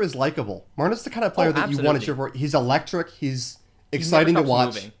Marner is likable. Marner's the kind of player that you want to cheer for. He's electric. He's exciting to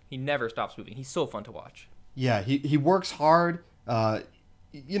watch. Moving. He never stops moving. He's so fun to watch. Yeah, he works hard.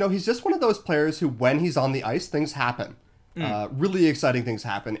 You know, he's just one of those players who, when he's on the ice, things happen. Really exciting things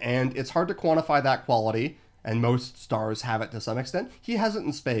happen. And it's hard to quantify that quality, and most stars have it to some extent. He has it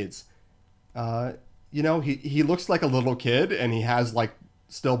in spades. You know, he looks like a little kid, and he has, like,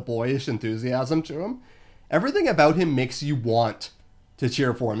 still boyish enthusiasm to him. Everything about him makes you want to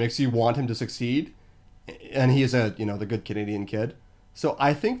cheer for him, makes you want him to succeed. And he is the good Canadian kid. So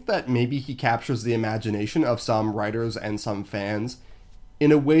I think that maybe he captures the imagination of some writers and some fans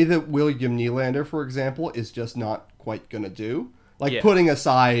in a way that William Nylander, for example, is just not quite going to do. Like, putting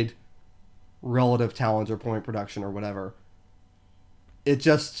aside relative talent or point production or whatever,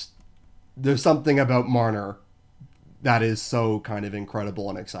 there's something about Marner that is so kind of incredible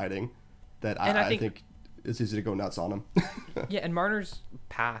and exciting that I think it's easy to go nuts on him. Yeah, and Marner's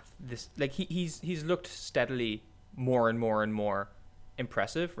path, he's looked steadily more and more and more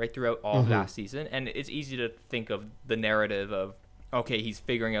impressive right throughout all of last season, and it's easy to think of the narrative of, okay, he's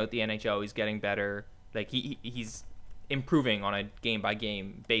figuring out the NHL, he's getting better, like he's improving on a game by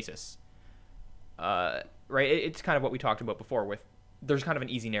game basis. Right? It's kind of what we talked about before with there's kind of an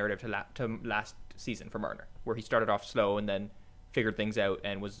easy narrative to last season for Marner, where he started off slow and then figured things out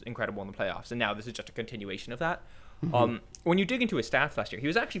and was incredible in the playoffs. And now this is just a continuation of that. When you dig into his stats last year, he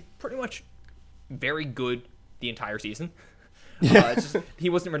was actually pretty much very good the entire season. It's just, he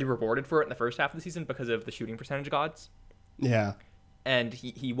wasn't really rewarded for it in the first half of the season because of the shooting percentage gods. Yeah. And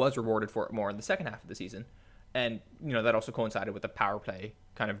he was rewarded for it more in the second half of the season. And, that also coincided with the power play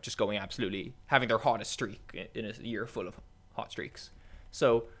kind of just going absolutely, having their hottest streak in a year full of hot streaks.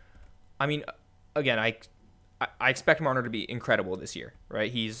 So, I mean, again, I expect Marner to be incredible this year,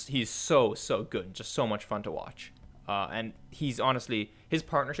 right? He's so good, just so much fun to watch. And he's honestly, his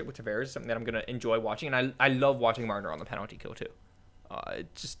partnership with Tavares is something that I'm going to enjoy watching. And I love watching Marner on the penalty kill too.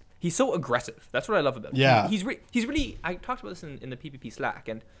 He's so aggressive. That's what I love about him. Yeah. He's really, I talked about this in the PPP Slack,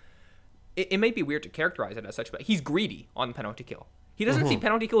 and it may be weird to characterize it as such, but he's greedy on the penalty kill. He doesn't see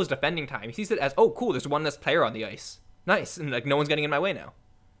penalty kill as defending time. He sees it as, oh, cool, there's one less player on the ice. Nice. And like, no one's getting in my way now.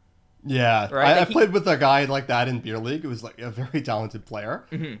 Yeah. Right? I played with a guy like that in beer league. It was like a very talented player,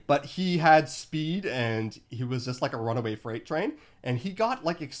 but he had speed and he was just like a runaway freight train. And he got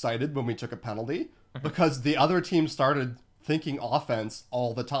like excited when we took a penalty because the other team started thinking offense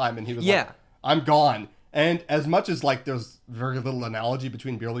all the time. And he was like, I'm gone. And as much as like there's very little analogy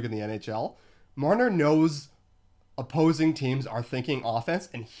between beer league and the NHL, Marner knows opposing teams are thinking offense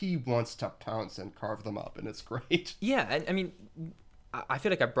and he wants to pounce and carve them up, and it's great. Yeah, and I mean, I feel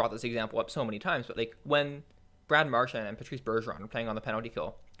like I've brought this example up so many times, but like when Brad Marchand and Patrice Bergeron are playing on the penalty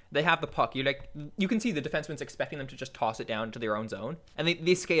kill, they have the puck. You can see the defenseman's expecting them to just toss it down to their own zone, and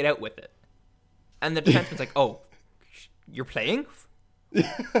they skate out with it. And the defenseman's like, "Oh, you're playing?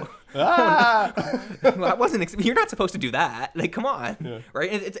 That wasn't. You're not supposed to do that. Like, come on,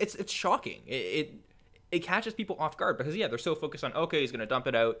 right? It's shocking. It catches people off guard because they're so focused on, okay, he's gonna dump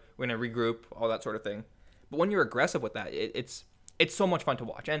it out, we're gonna regroup, all that sort of thing. But when you're aggressive with that, it's so much fun to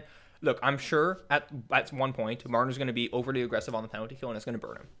watch. And look, I'm sure at one point Marner's gonna be overly aggressive on the penalty kill and it's gonna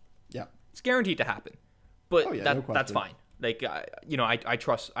burn him. Yeah, it's guaranteed to happen. But no that's fine. Like I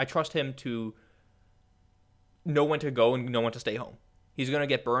trust him to know when to go and know when to stay home. He's gonna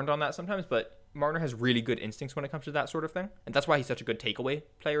get burned on that sometimes, but Marner has really good instincts when it comes to that sort of thing, and that's why he's such a good takeaway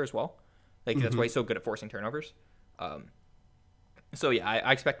player as well. Like, that's why he's so good at forcing turnovers. So,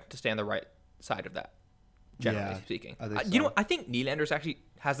 I expect him to stay on the right side of that, generally speaking. I think so. I think Nylander's actually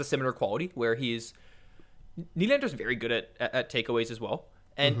has a similar quality where Nylander's very good at takeaways as well.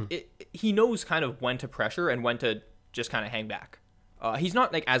 And he knows kind of when to pressure and when to just kind of hang back. He's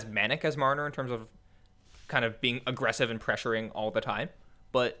not, like, as manic as Marner in terms of kind of being aggressive and pressuring all the time.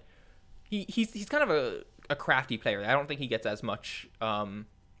 But he's kind of a crafty player. I don't think he gets as much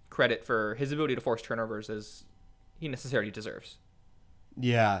credit for his ability to force turnovers as he necessarily deserves.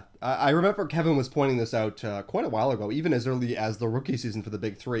 Yeah, I remember Kevin was pointing this out quite a while ago, even as early as the rookie season for the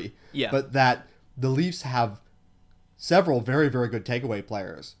Big Three. Yeah. But that the Leafs have several very, very good takeaway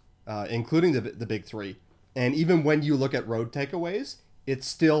players, including the Big Three. And even when you look at road takeaways, it's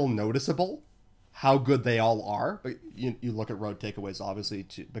still noticeable how good they all are. But you look at road takeaways, obviously,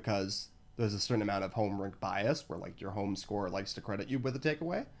 because there's a certain amount of home rink bias where like your home scorer likes to credit you with a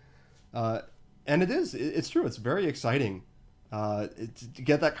takeaway. And it's true. It's very exciting to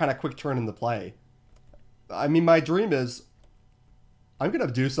get that kind of quick turn in the play. I mean, my dream is I'm going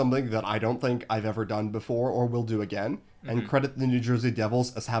to do something that I don't think I've ever done before or will do again, and credit the New Jersey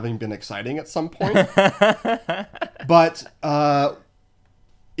Devils as having been exciting at some point. But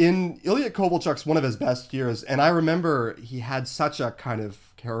in Ilya Kovalchuk's one of his best years, and I remember he had such a kind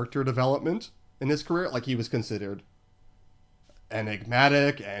of character development in his career. Like, he was considered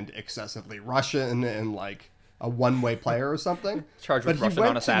enigmatic and excessively Russian and like a one-way player or something. Charged with but Russian he went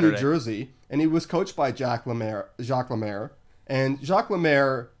on a to Saturday. New Jersey, and he was coached by Jacques Lemaire. And Jacques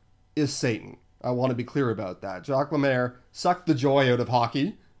Lemaire is Satan. I want to be clear about that. Jacques Lemaire sucked the joy out of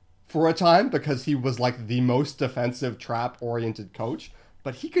hockey for a time because he was like the most defensive, trap-oriented coach.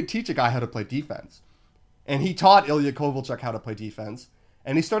 But he could teach a guy how to play defense. And he taught Ilya Kovalchuk how to play defense.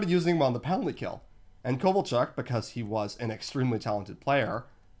 And he started using him on the penalty kill. And Kovalchuk, because he was an extremely talented player,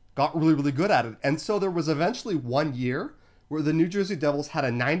 got really, really good at it. And so there was eventually 1 year where the New Jersey Devils had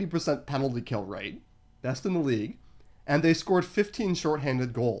a 90% penalty kill rate, best in the league, and they scored 15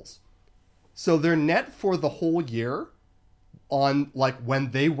 shorthanded goals. So their net for the whole year on, like,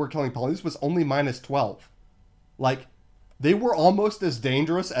 when they were killing penalties was only minus 12. Like, they were almost as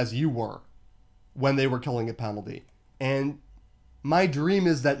dangerous as you were when they were killing a penalty. And my dream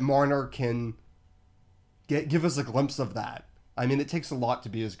is that Marner can give us a glimpse of that. I mean, it takes a lot to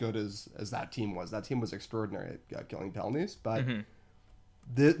be as good as that team was. That team was extraordinary at killing penalties, but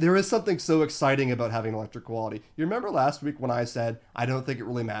There is something so exciting about having electric quality. You remember last week when I said I don't think it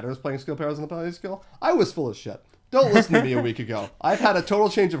really matters playing skill pairs on the penalty skill? I was full of shit. Don't listen to me a week ago. I've had a total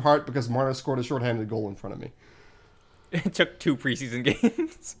change of heart because Marner scored a shorthanded goal in front of me. It took 2 preseason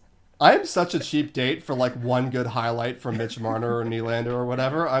games. I'm such a cheap date for like one good highlight from Mitch Marner or Nylander or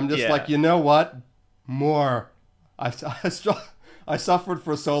whatever. I'm just like, you know what? More. I suffered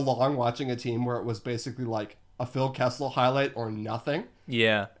for so long watching a team where it was basically like a Phil Kessel highlight or nothing.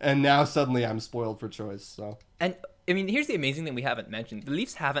 Yeah. And now suddenly I'm spoiled for choice. So. And I mean, here's the amazing thing we haven't mentioned. The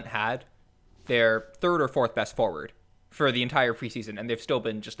Leafs haven't had their third or fourth best forward for the entire preseason, and they've still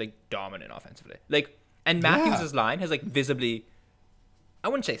been just like dominant offensively. Like, and Matthews' line has like visibly, I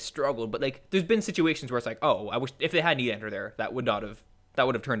wouldn't say struggled, but like there's been situations where it's like, oh, I wish if they had Nylander there, that would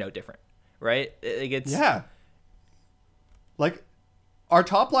have turned out different, right? Like it's like our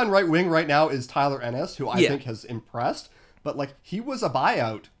top line right wing right now is Tyler Ennis, who I think has impressed, but like he was a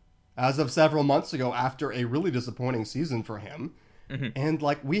buyout as of several months ago after a really disappointing season for him. Mm-hmm. And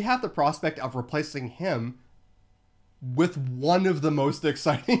like we have the prospect of replacing him with one of the most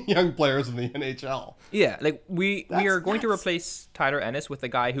exciting young players in the NHL. Yeah, like we are going to replace Tyler Ennis with a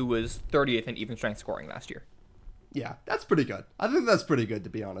guy who was 30th in even strength scoring last year. Yeah, that's pretty good. I think that's pretty good, to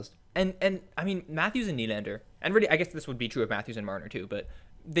be honest. And I mean, Matthews and Nylander, and really, I guess this would be true of Matthews and Marner too, but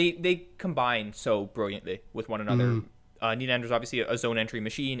they combine so brilliantly with one another. Mm-hmm. Nylander's obviously a zone entry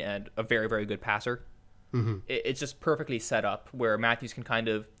machine and a very, very good passer. Mm-hmm. It's just perfectly set up where Matthews can kind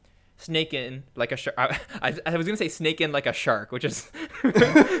of snake in like a shark. I was going to say snake in like a shark, which is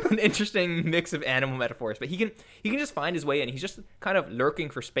an interesting mix of animal metaphors. But he can just find his way in. He's just kind of lurking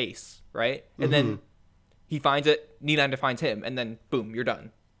for space, right? And then he finds it. Nylander finds him, and then boom, you're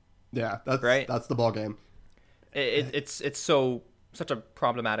done. Yeah, that's the ball game. It's such a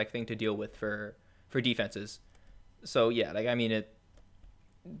problematic thing to deal with for defenses. So yeah, like I mean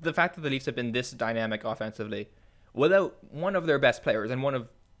the fact that the Leafs have been this dynamic offensively without one of their best players and one of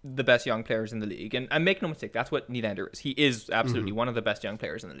the best young players in the league, and make no mistake, that's what Nylander is. He is absolutely one of the best young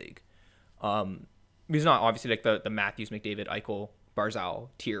players in the league. He's not obviously like the Matthews, McDavid, Eichel, Barzal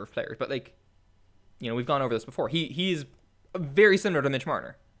tier of players, but like, you know, we've gone over this before. He is very similar to Mitch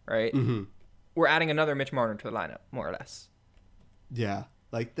Marner, right? Mm-hmm. We're adding another Mitch Marner to the lineup, more or less. Yeah,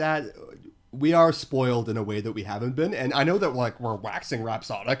 like that. We are spoiled in a way that we haven't been, and I know that like we're waxing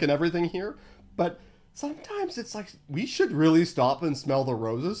rhapsodic and everything here, but sometimes it's like we should really stop and smell the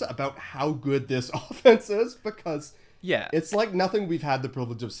roses about how good this offense is, because it's like nothing we've had the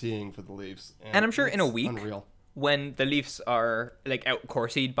privilege of seeing for the Leafs. And I'm sure in a week, when the Leafs are like out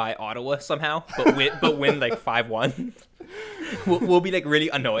Corsied by Ottawa somehow, but win like 5-1, we'll be like really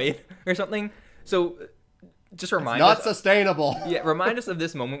annoyed or something. So just remind us. Not sustainable. Yeah, remind us of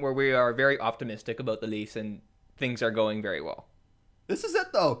this moment where we are very optimistic about the Leafs and things are going very well. This is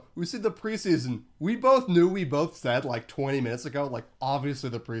it, though. We see the preseason. We both said like 20 minutes ago, like, obviously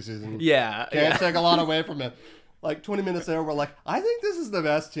the preseason. Can't take a lot away from it. Like 20 minutes later, we're like, I think this is the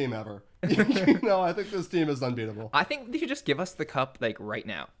best team ever. You know, I think this team is unbeatable. I think they should just give us the cup like right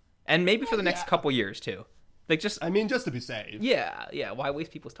now. And maybe for the next couple years too. Like just to be safe. Yeah. Why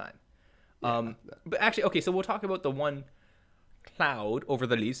waste people's time? But actually, okay, so we'll talk about the one cloud over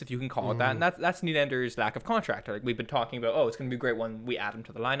the Leafs, if you can call it that, and that's Nylander's lack of contract. Like we've been talking about, it's going to be great when we add him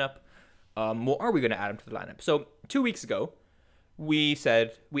to the lineup. Well, are we going to add him to the lineup? So 2 weeks ago, we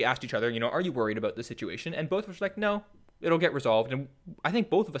asked each other, you know, are you worried about the situation? And both of us were like, no, it'll get resolved. And I think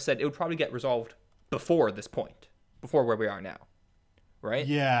both of us said it would probably get resolved before this point, before where we are now, right?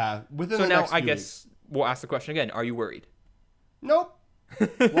 Yeah. So now I guess we'll ask the question again: are you worried? Nope.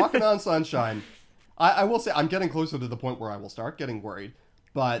 Walking on sunshine. I will say I'm getting closer to the point where I will start getting worried,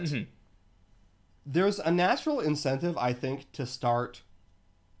 but there's a natural incentive, I think, to start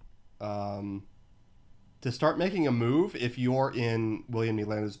making a move if you're in William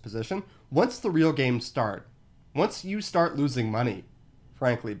Nylander's position. Once the real games start, once you start losing money,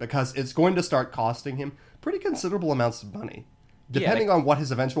 frankly, because it's going to start costing him pretty considerable amounts of money, depending on what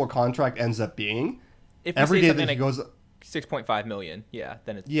his eventual contract ends up being. If every day that he goes $6.5 million,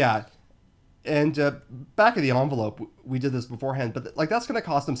 then it's And back of the envelope, we did this beforehand, but like that's going to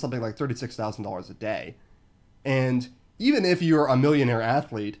cost him something like $36,000 a day. And even if you're a millionaire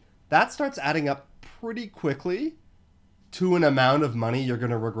athlete, that starts adding up pretty quickly to an amount of money you're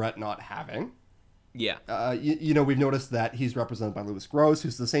going to regret not having. Yeah. You know, we've noticed that he's represented by Louis Gross,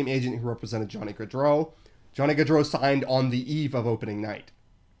 who's the same agent who represented Johnny Gaudreau. Johnny Gaudreau signed on the eve of opening night.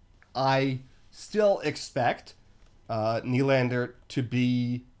 I still expect Nylander to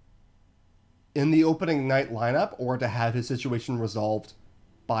be in the opening night lineup or to have his situation resolved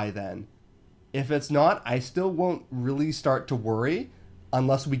by then. If it's not, I still won't really start to worry,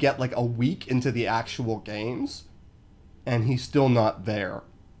 unless we get like a week into the actual games and he's still not there.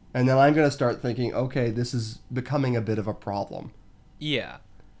 And then I'm going to start thinking, okay, this is becoming a bit of a problem. Yeah.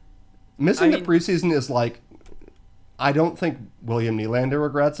 Missing the preseason is like, I don't think William Nylander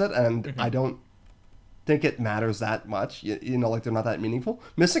regrets it, and I don't think it matters that much. You know, like they're not that meaningful.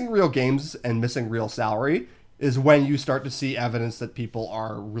 Missing real games and missing real salary is when you start to see evidence that people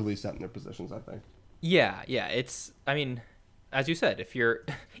are really set in their positions, I think. Yeah. It's, I mean, as you said, if you're,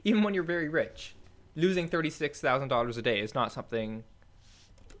 even when you're very rich, losing $36,000 a day is not something,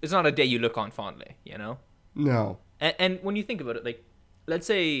 it's not a day you look on fondly, you know? No. And when you think about it, like, let's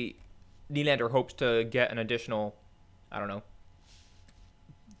say Nylander hopes to get an additional, I don't know,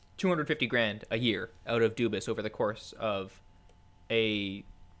 $250,000 a year out of Dubas over the course of a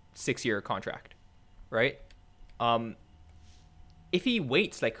 6-year contract, right? If he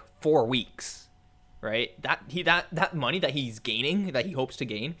waits like 4 weeks, right, that money that he's gaining, that he hopes to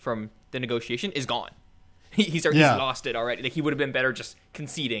gain from the negotiation, is gone. He's lost it already. Like, he would have been better just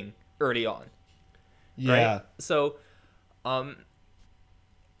conceding early on. Yeah. Right? So,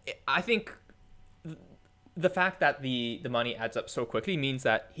 I think the fact that the money adds up so quickly means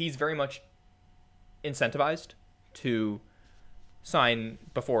that he's very much incentivized to sign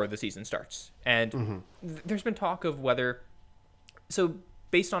before the season starts. And there's been talk of whether, so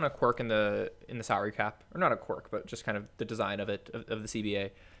based on a quirk in the salary cap, or not a quirk, but just kind of the design of it, of the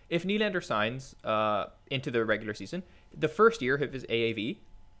CBA, if Nylander signs into the regular season, the first year of his AAV,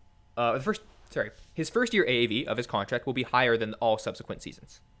 his first year AAV of his contract will be higher than all subsequent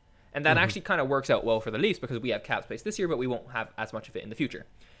seasons. And that actually kind of works out well for the Leafs because we have cap space this year, but we won't have as much of it in the future.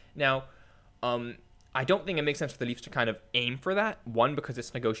 Now, I don't think it makes sense for the Leafs to kind of aim for that. One, because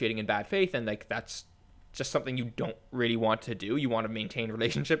it's negotiating in bad faith, and like that's just something you don't really want to do. You want to maintain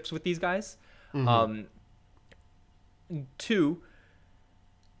relationships with these guys. Two,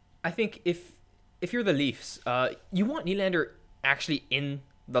 I think if you're the Leafs, you want Nylander actually in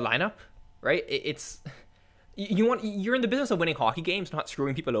the lineup, right? You're in the business of winning hockey games, not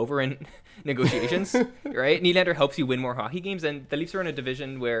screwing people over in negotiations, right? Nylander helps you win more hockey games, and the Leafs are in a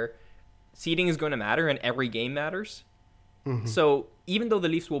division where seeding is going to matter and every game matters. So even though the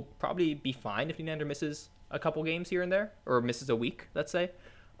Leafs will probably be fine if Nylander misses a couple games here and there, or misses a week, let's say,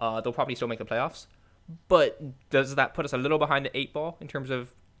 they'll probably still make the playoffs. But does that put us a little behind the 8 ball in terms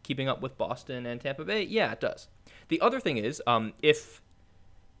of keeping up with Boston and Tampa Bay? Yeah, it does. The other thing is, if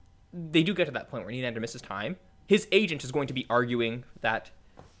they do get to that point where Nylander misses time, his agent is going to be arguing that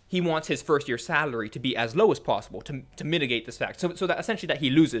he wants his first year salary to be as low as possible to mitigate this fact. So that essentially that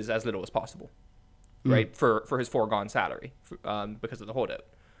he loses as little as possible, right, for his foregone salary because of the holdout.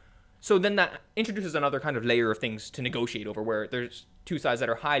 So then that introduces another kind of layer of things to negotiate over, where there's two sides that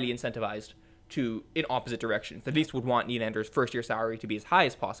are highly incentivized to in opposite directions. The Leafs would want Nylander's first year salary to be as high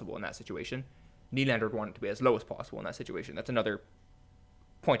as possible in that situation. Nylander would want it to be as low as possible in that situation. That's another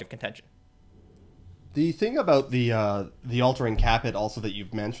point of contention. The thing about the altering cap hit also that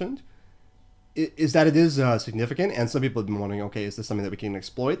you've mentioned is that it is significant, and some people have been wondering, okay, is this something that we can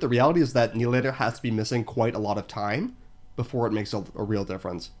exploit? The reality is that Nylander has to be missing quite a lot of time before it makes a real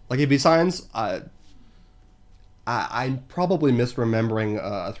difference. Like, if he signs, I'm probably misremembering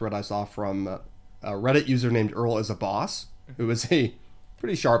a thread I saw from a Reddit user named Earl is a Boss, who is a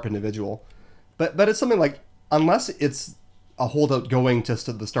pretty sharp individual. But it's something like, unless it's a holdout going to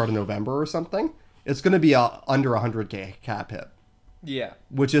the start of November or something, it's going to be under 100K cap hit. Yeah.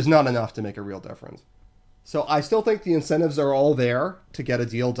 Which is not enough to make a real difference. So I still think the incentives are all there to get a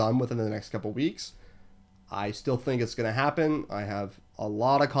deal done within the next couple weeks. I still think it's going to happen. I have a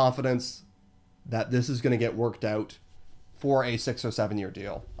lot of confidence that this is going to get worked out for a 6 or 7 year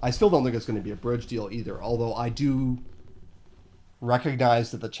deal. I still don't think it's going to be a bridge deal either, although I do recognize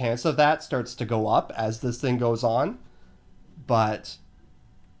that the chance of that starts to go up as this thing goes on. But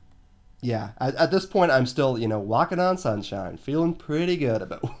yeah, at this point, I'm still, walking on sunshine, feeling pretty good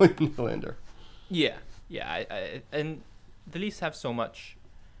about William Nylander. Yeah. And the Leafs have so much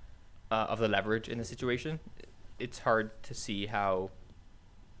of the leverage in the situation. It's hard to see how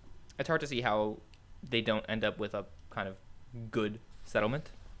they don't end up with a kind of good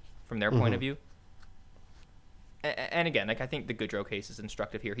settlement from their point of view. And again, like, I think the Goodrow case is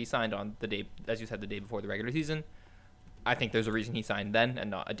instructive here. He signed on the day, as you said, the day before the regular season. I think there's a reason he signed then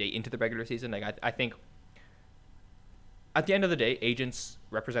and not a day into the regular season. Like, I think at the end of the day, agents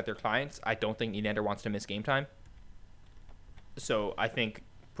represent their clients. I don't think Nylander wants to miss game time. So I think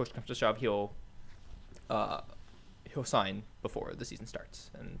push comes to shove, he'll sign before the season starts,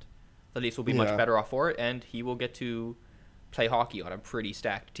 and the Leafs will be much better off for it, and he will get to play hockey on a pretty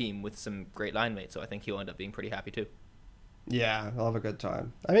stacked team with some great line mates. So I think he'll end up being pretty happy too. Yeah, I'll have a good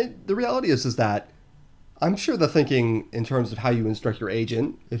time. I mean, the reality is that I'm sure the thinking in terms of how you instruct your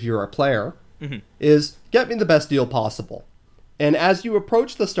agent, if you're a player, is get me the best deal possible. And as you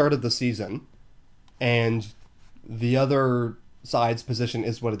approach the start of the season, and the other side's position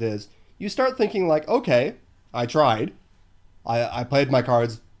is what it is, you start thinking like, okay, I tried. I played my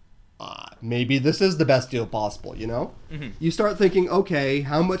cards. Maybe this is the best deal possible, you know? You start thinking, okay,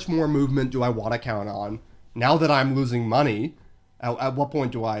 how much more movement do I want to count on? Now that I'm losing money, at what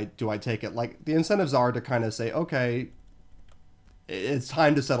point do I take it? Like, the incentives are to kind of say, okay, it's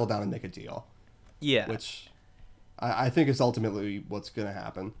time to settle down and make a deal. Yeah. Which I think is ultimately what's going to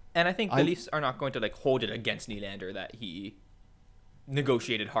happen. And I think the Leafs are not going to like hold it against Nylander that he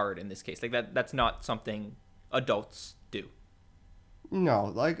negotiated hard in this case. Like that's not something adults do.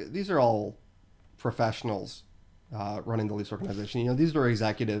 No, like, these are all professionals running the Leafs organization. You know, these are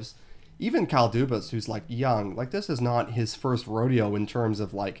executives. Even Kyle Dubas, who's, like, young. Like, this is not his first rodeo in terms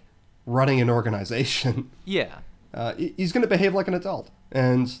of, like, running an organization. Yeah. He's going to behave like an adult.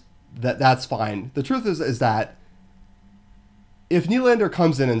 And that's fine. The truth is that if Nylander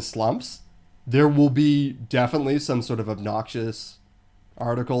comes in and slumps, there will be definitely some sort of obnoxious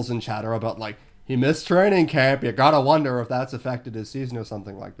articles and chatter about, like, he missed training camp. You gotta wonder if that's affected his season or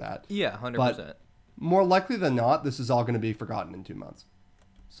something like that. Yeah, 100%. But more likely than not, this is all going to be forgotten in 2 months.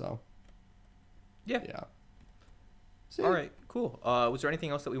 So, yeah. See, All right, cool. Was there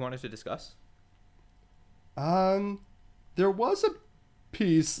anything else that we wanted to discuss? there was a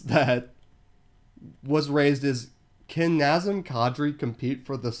piece that was raised as, can Nazem Kadri compete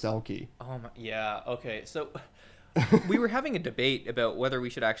for the Selke? Oh my, yeah. Okay, so we were having a debate about whether we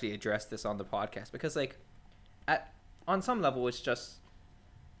should actually address this on the podcast because, like, on some level, it's just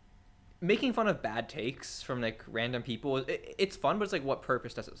making fun of bad takes from like random people. It's fun, but it's like, what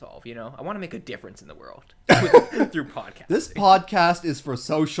purpose does it solve? You know, I want to make a difference in the world through podcasting. This podcast is for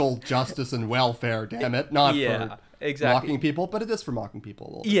social justice and welfare. Damn it, not for mocking people, but it is for mocking people a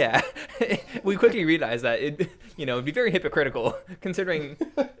little bit. Yeah, we quickly realized that it'd be very hypocritical considering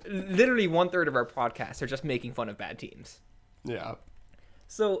literally 1/3 of our podcasts are just making fun of bad teams. Yeah.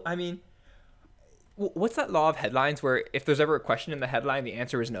 So, I mean, what's that law of headlines where if there's ever a question in the headline, the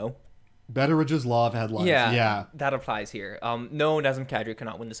answer is no? Betteridge's law of headlines. Yeah. That applies here. No, Nazem Kadri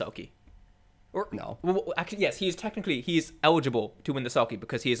cannot win the Selke. Or no. Well, actually, yes, he's eligible to win the Selke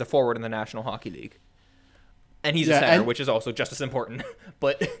because he is a forward in the National Hockey League. And he's a center, which is also just as important.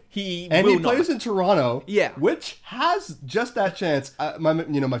 But he plays in Toronto, yeah, which has just that chance. My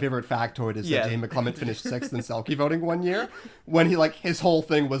favorite factoid is that Dane McClement finished 6th in Selke voting one year when his whole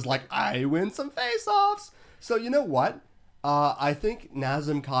thing was like, I win some face-offs. So you know what? I think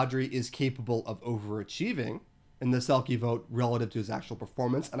Nazem Kadri is capable of overachieving in the Selke vote relative to his actual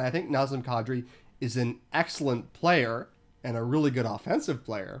performance, and I think Nazem Kadri is an excellent player and a really good offensive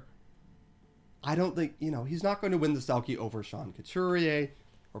player. I don't think, he's not going to win the Selke over Sean Couturier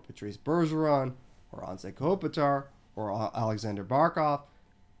or Patrice Bergeron or Anze Kopitar or Alexander Barkov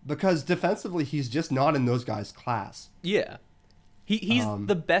because defensively he's just not in those guys' class. Yeah. He's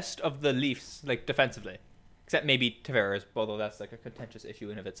the best of the Leafs, like, defensively. Except maybe Tavares, although that's, like, a contentious issue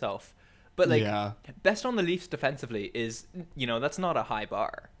in of itself. But, like, best on the Leafs defensively is, that's not a high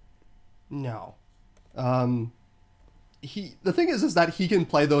bar. No. The thing is that he can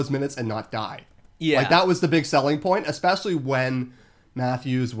play those minutes and not die. Yeah. Like, that was the big selling point, especially when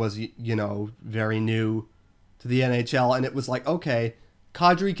Matthews was, very new to the NHL. And it was like, okay,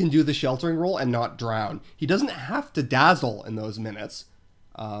 Kadri can do the sheltering role and not drown. He doesn't have to dazzle in those minutes.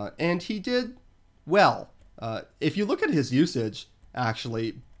 And he did well. If you look at his usage,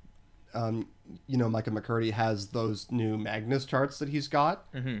 actually, Micah McCurdy has those new Magnus charts that he's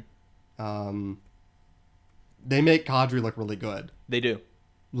got. Mm-hmm. They make Kadri look really good. They do.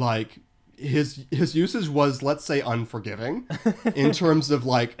 Like, his usage was, let's say, unforgiving in terms of,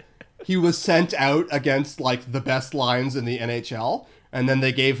 like, he was sent out against, like, the best lines in the NHL, and then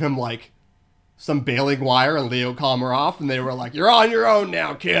they gave him, like, some bailing wire and Leo Komarov, and they were like, you're on your own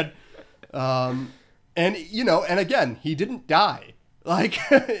now, kid. And again, he didn't die. Like,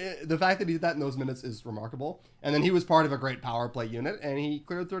 the fact that he did that in those minutes is remarkable. And then he was part of a great power play unit, and he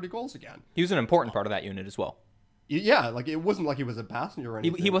cleared 30 goals again. He was an important part of that unit as well. Yeah, like, it wasn't like he was a passenger or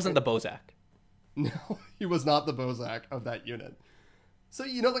anything. He wasn't the Bozak. No, he was not the Bozak of that unit. So,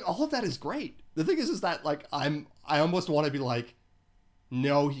 like, all of that is great. The thing is that, like, I almost want to be like,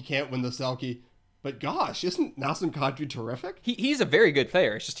 no, he can't win the Selke. But gosh, isn't Nazem Kadri terrific? He's a very good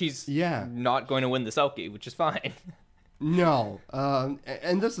player. It's just he's not going to win the Selke, which is fine. No.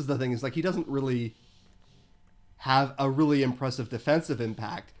 And this is the thing, is like, he doesn't really have a really impressive defensive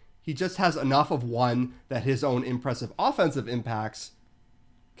impact. He just has enough of one that his own impressive offensive impacts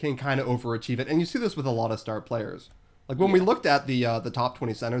can kind of overachieve it. And you see this with a lot of star players. Like when we looked at the top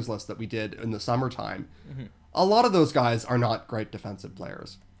 20 centers list that we did in the summertime, a lot of those guys are not great defensive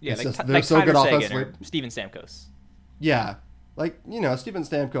players. Yeah, It's like, just, like Tyler Seguin offensively. or Steven Stamkos. Yeah, like, Steven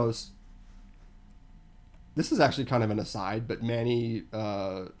Stamkos. This is actually kind of an aside, but Manny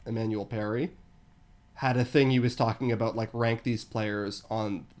Emmanuel Perry had a thing he was talking about, like, rank these players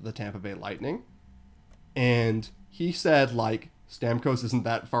on the Tampa Bay Lightning. And he said, like, Stamkos isn't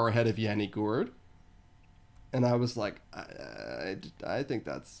that far ahead of Yanni Gourde. And I was like, I think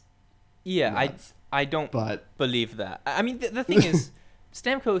that's nuts. I don't But believe that. I mean, the thing is,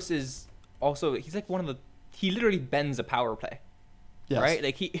 Stamkos is also, he's like he literally bends a power play, yes. right?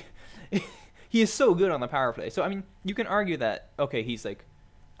 Like he is so good on the power play. So, I mean, you can argue that, okay, he's like,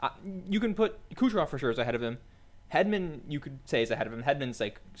 you can put Kucherov for sure is ahead of him. Hedman, you could say, is ahead of him. Hedman's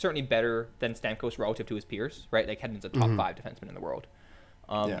like certainly better than Stamkos relative to his peers, right? Like Hedman's a top 5 defenseman in the world.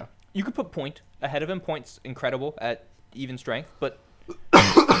 Yeah. You could put Point ahead of him. Point's incredible at even strength, but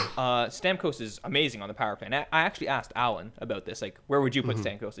Stamkos is amazing on the power play. And I actually asked Alan about this, like, where would you put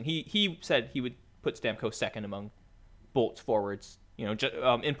Stamkos? And he said he would put Stamkos second among Bolt's forwards,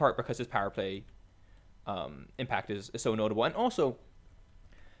 in part because his power play impact is so notable. And also,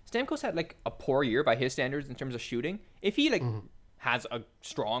 Stamkos had like a poor year by his standards in terms of shooting. If he has a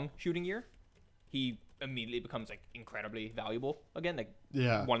strong shooting year, he immediately becomes like incredibly valuable again, like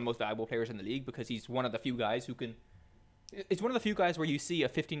one of the most valuable players in the league, because he's one of the few guys who can. It's one of the few guys where you see a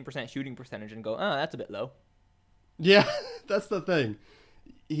 15% shooting percentage and go, oh, that's a bit low. Yeah, that's the thing.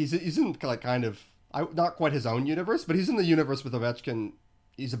 He's in like kind of not quite his own universe, but he's in the universe with Ovechkin.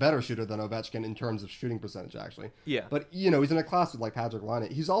 He's a better shooter than Ovechkin in terms of shooting percentage, actually. Yeah. But, he's in a class with, like, Patrick Laine.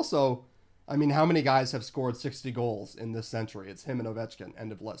 He's also, I mean, how many guys have scored 60 goals in this century? It's him and Ovechkin,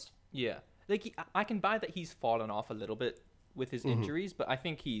 end of list. Yeah. Like, I can buy that he's fallen off a little bit with his injuries, but I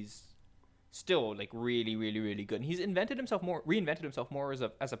think he's still, like, really, really, really good. And he's reinvented himself more as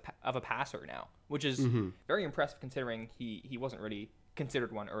a passer now, which is very impressive considering he wasn't really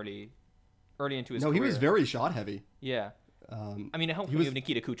considered one early into his career. No, he was very shot heavy. Yeah. I mean, it helps when you have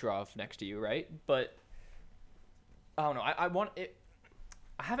Nikita Kucherov next to you, right? But I don't know. I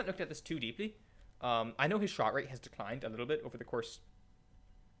haven't looked at this too deeply. I know his shot rate has declined a little bit over the course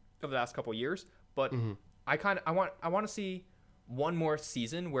of the last couple of years, but I want to see one more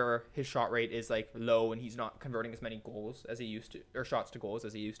season where his shot rate is like low and he's not converting as many goals as he used to, or shots to goals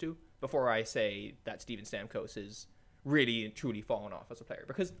as he used to, before I say that Steven Stamkos is really and truly fallen off as a player.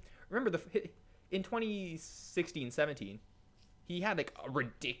 Because remember, in 2016-17, he had like a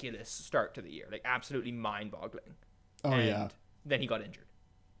ridiculous start to the year, like absolutely mind-boggling. Oh, yeah. Then he got injured,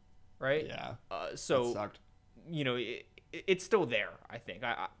 right? Yeah. So that sucked. It's still there. I think.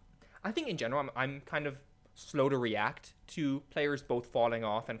 I think in general, I'm kind of slow to react to players both falling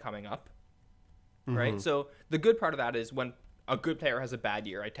off and coming up, right? So the good part of that is when a good player has a bad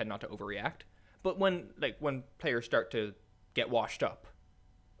year, I tend not to overreact. But when players start to get washed up,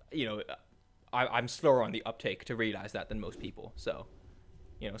 I'm slower on the uptake to realize that than most people. So,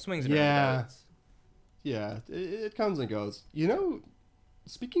 swings and roundabouts. Yeah, it comes and goes.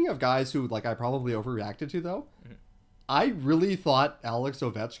 Speaking of guys who, like, I probably overreacted to, though, I really thought Alex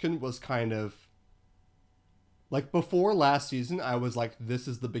Ovechkin was kind of, like, before last season, I was like, this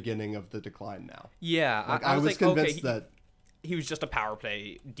is the beginning of the decline now. Yeah, like, I was convinced that he was just a power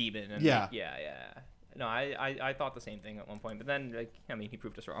play demon. And yeah. Yeah. No, I thought the same thing at one point, but then, he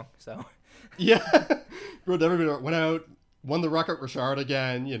proved us wrong, so. Yeah. Went out, won the Rocket Richard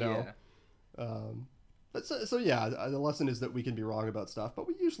again, Yeah. But so yeah, the lesson is that we can be wrong about stuff, but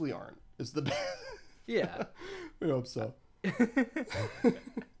we usually aren't. It's the best. Yeah. We hope so.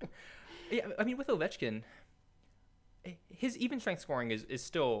 Yeah, I mean, with Ovechkin, his even strength scoring is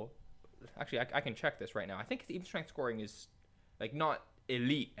still, actually, I can check this right now. I think his even strength scoring is, like, not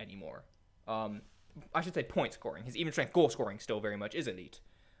elite anymore. I should say point scoring. His even strength goal scoring still very much is elite.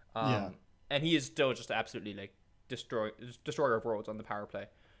 And he is still just absolutely, like, destroyer of worlds on the power play.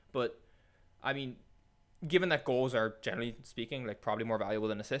 But, I mean, given that goals are, generally speaking, like, probably more valuable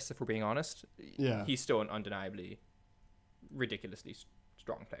than assists, if we're being honest, he's still an undeniably ridiculously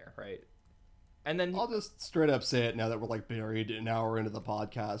strong player, right? And then I'll just straight up say it now that we're, like, buried an hour into the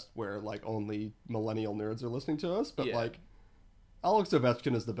podcast where, like, only millennial nerds are listening to us, but like, Alex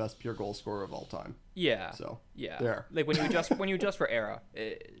Ovechkin is the best pure goal scorer of all time. Yeah. So yeah, there. Like when you adjust for era,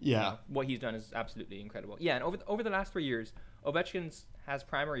 what he's done is absolutely incredible. Yeah, and over the last 3 years, Ovechkin has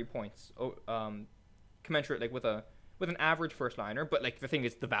primary points, commensurate like with an average first liner. But like the thing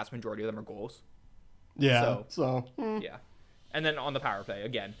is, the vast majority of them are goals. Yeah. So yeah. And then on the power play,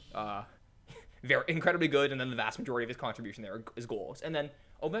 again, very incredibly good, and then the vast majority of his contribution there is goals. And then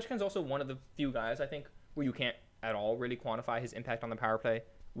Ovechkin's also one of the few guys, I think, where you can't at all really quantify his impact on the power play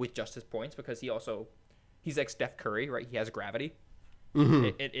with just his points, because he's like Steph Curry, right? He has gravity.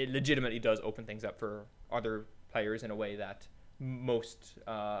 It legitimately does open things up for other players in a way that most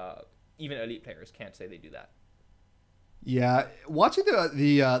even elite players can't say they do that. Yeah, watching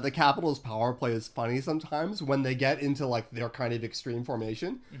the Capitals power play is funny sometimes when they get into like their kind of extreme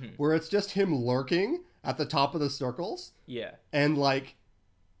formation, where it's just him lurking at the top of the circles. Yeah, and like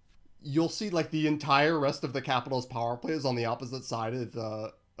you'll see like the entire rest of the Capitals power play is on the opposite side of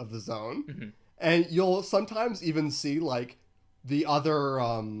the zone, and you'll sometimes even see like the other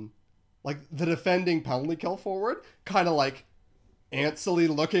like the defending penalty kill forward kind of like antsily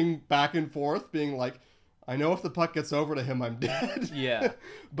looking back and forth, being like, I know if the puck gets over to him, I'm dead. Yeah.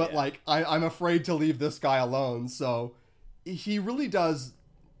 But, like, I'm afraid to leave this guy alone. So he really does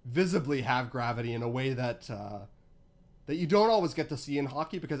visibly have gravity in a way that that you don't always get to see in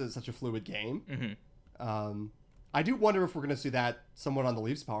hockey because it's such a fluid game. I do wonder if we're going to see that somewhat on the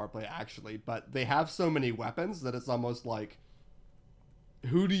Leafs power play, actually. But they have so many weapons that it's almost like,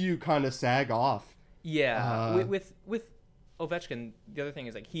 who do you kind of sag off? Yeah. With Ovechkin, the other thing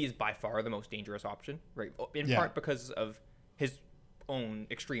is like he is by far the most dangerous option, right? In part because of his own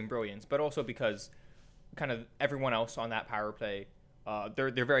extreme brilliance, but also because kind of everyone else on that power play,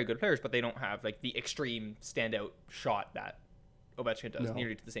 they're very good players, but they don't have like the extreme standout shot that Ovechkin does,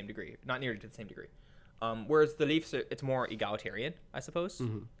 nearly to the same degree. Not nearly to the same degree. Whereas the Leafs, it's more egalitarian, I suppose.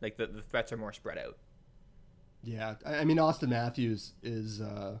 Like the threats are more spread out. Yeah, I mean, Austin Matthews is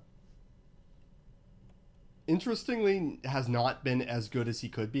interestingly has not been as good as he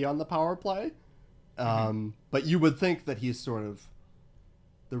could be on the power play. But you would think that he's sort of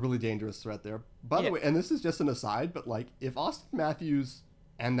the really dangerous threat there. By the way, and this is just an aside, but like if Austin Matthews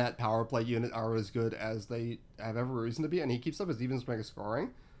and that power play unit are as good as they have every reason to be, and he keeps up his even strength of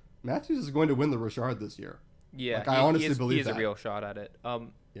scoring, Matthews is going to win the Richard this year. Yeah, like, I honestly believe he has that. a real shot at it.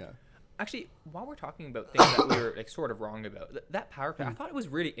 Yeah. Actually, while we're talking about things that we were like sort of wrong about, that power play, I thought it was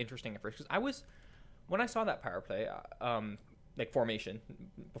really interesting at first because when I saw that power play, like formation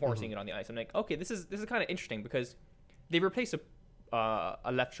before seeing it on the ice, I'm like, okay, this is kind of interesting because they replaced a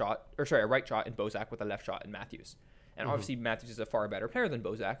right shot in Bozak with a left shot in Matthews, and obviously Matthews is a far better player than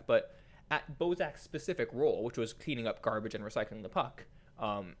Bozak, but at Bozak's specific role, which was cleaning up garbage and recycling the puck,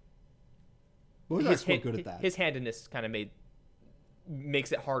 Bozak's quite good at that. His handedness kind of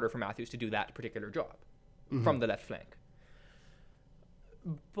makes it harder for Matthews to do that particular job from the left flank.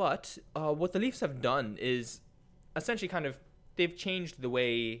 But what the Leafs have done is essentially they've changed the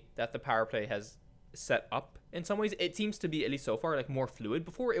way that the power play has set up in some ways. It seems to be, at least so far, like more fluid.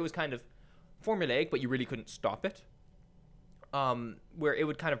 Before it was kind of formulaic, but you really couldn't stop it. Where it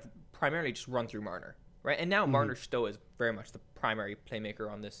would kind of primarily just run through Marner, right? And now Marner still is very much the primary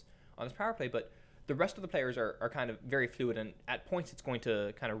playmaker on this power play, but the rest of the players are kind of very fluid, and at points it's going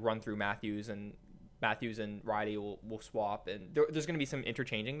to kind of run through Matthews and Riley will swap, and there's going to be some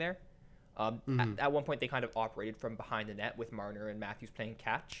interchanging there. At one point, they kind of operated from behind the net with Marner and Matthews playing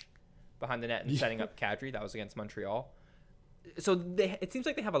catch behind the net and setting up Kadri. That was against Montreal. So it seems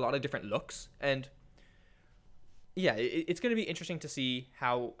like they have a lot of different looks, and yeah, it's going to be interesting to see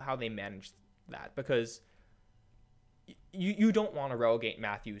how they manage that, because you don't want to relegate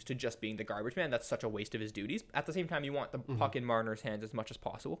Matthews to just being the garbage man. That's such a waste of his duties. At the same time, you want the puck in Marner's hands as much as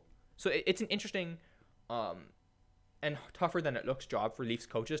possible. So it's an interesting and tougher than it looks job for Leafs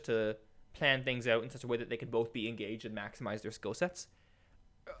coaches to plan things out in such a way that they can both be engaged and maximize their skill sets.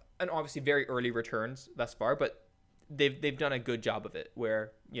 And obviously very early returns thus far, but they've done a good job of it,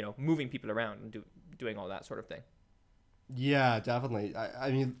 where, you know, moving people around and doing all that sort of thing. Yeah, definitely.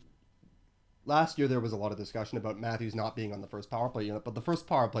 I mean, last year there was a lot of discussion about Matthews not being on the first power play unit, but the first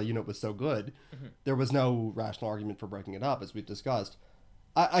power play unit was so good, there was no rational argument for breaking it up, as we've discussed.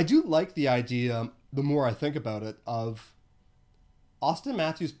 I do like the idea, the more I think about it, of Austin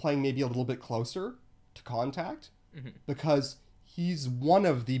Matthews playing maybe a little bit closer to contact, because he's one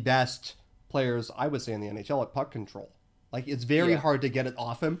of the best players, I would say, in the NHL at puck control. Like, it's very hard to get it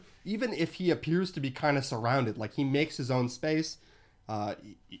off him, even if he appears to be kind of surrounded. Like, he makes his own space,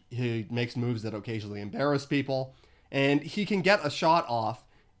 he makes moves that occasionally embarrass people, and he can get a shot off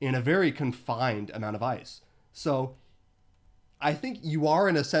in a very confined amount of ice. So I think you are,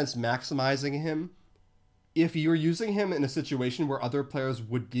 in a sense, maximizing him. If you're using him in a situation where other players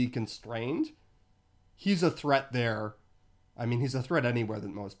would be constrained, he's a threat there. I mean, he's a threat anywhere that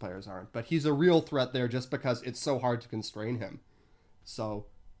most players aren't, but he's a real threat there just because it's so hard to constrain him. So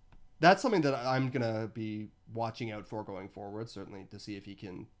that's something that I'm gonna be watching out for going forward. Certainly to see if he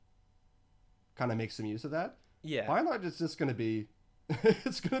can kind of make some use of that. Yeah. By and large, it's just gonna be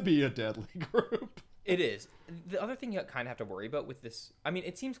it's gonna be a deadly group. It is. The other thing you kind of have to worry about with this, I mean,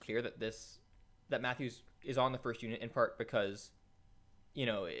 it seems clear that that Matthews is on the first unit in part because,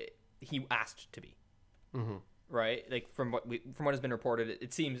 he asked to be, right? Like from what has been reported,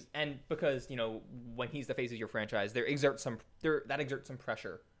 it seems, and because when he's the face of your franchise, that exerts some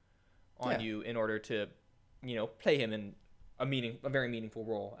pressure on you in order to, play him in a very meaningful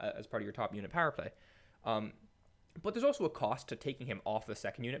role as part of your top unit power play. But there's also a cost to taking him off the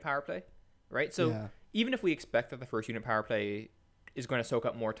second unit power play. Right? So even if we expect that the first unit power play is going to soak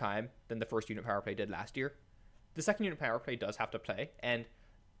up more time than the first unit power play did last year, the second unit power play does have to play. And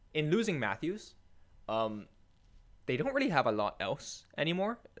in losing Matthews, they don't really have a lot else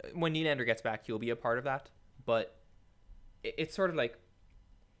anymore. When Nylander gets back, he'll be a part of that. But it's sort of like,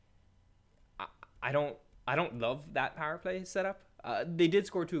 I don't love that power play setup. They did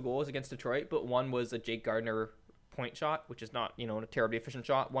score 2 goals against Detroit, but one was a Jake Gardiner point shot, which is not, a terribly efficient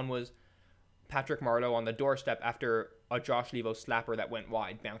shot. One was Patrick Marleau on the doorstep after a Josh Levo slapper that went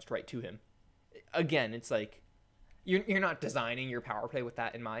wide bounced right to him. Again, it's like you're not designing your power play with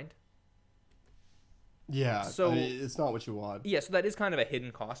that in mind. Yeah, so it's not what you want. Yeah, so that is kind of a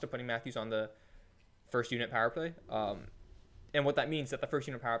hidden cost of putting Matthews on the first unit power play. And what that means is that the first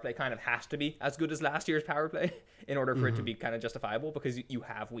unit power play kind of has to be as good as last year's power play in order for it to be kind of justifiable because you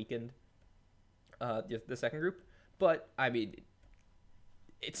have weakened the second group. But I mean,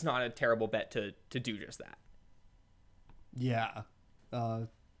 it's not a terrible bet to do just that. Yeah,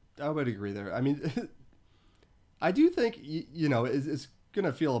 I would agree there. I mean, I do think it's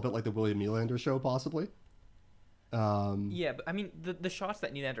gonna feel a bit like the William Nylander show, possibly. Yeah, but I mean, the shots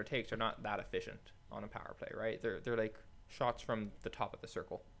that Nylander takes are not that efficient on a power play, right? They're like shots from the top of the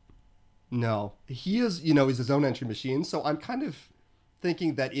circle. No, he is. He's his own entry machine. So I'm kind of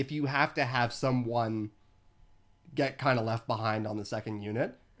thinking that if you have to have someone get kind of left behind on the second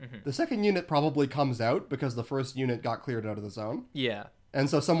unit, the second unit probably comes out because the first unit got cleared out of the zone. Yeah. And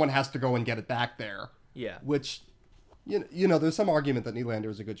so someone has to go and get it back there. Yeah. Which, there's some argument that Nylander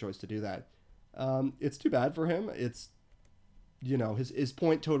is a good choice to do that. It's too bad for him. It's, his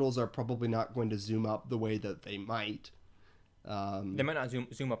point totals are probably not going to zoom up the way that they might. They might not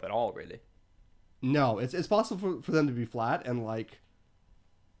zoom up at all, really. No, it's possible for them to be flat, and like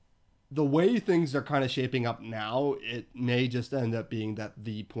the way things are kind of shaping up now, it may just end up being that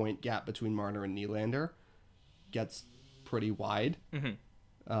the point gap between Marner and Nylander gets pretty wide.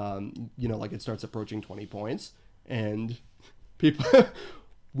 Like it starts approaching 20 points, and people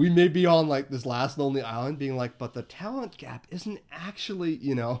we may be on like this last lonely island being like, but the talent gap isn't actually,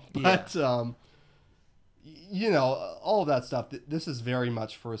 but all of that stuff. This is very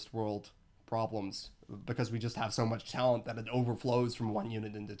much first world problems because we just have so much talent that it overflows from one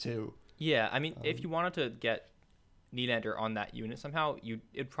unit into two. Yeah, I mean, if you wanted to get Nylander on that unit somehow,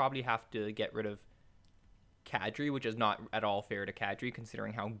 it'd probably have to get rid of Kadri, which is not at all fair to Kadri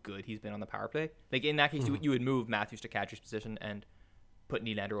considering how good he's been on the power play. Like in that case, you would move Matthews to Kadri's position and put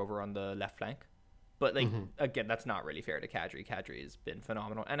Nylander over on the left flank. But again, that's not really fair to Kadri. Kadri has been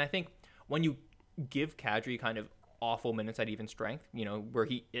phenomenal, and I think when you give Kadri kind of awful minutes at even strength, where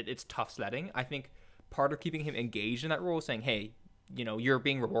it's tough sledding, I think part of keeping him engaged in that role is saying, hey, you're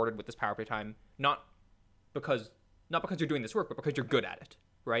being rewarded with this power play time, not because you're doing this work, but because you're good at it,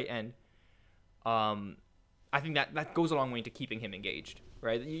 right? And I think that goes a long way to keeping him engaged,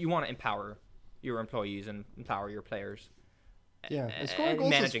 right? You want to empower your employees and empower your players. Yeah, scoring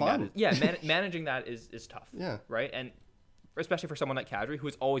goals is fun. Managing that is tough. Yeah, right, and especially for someone like Kadri, who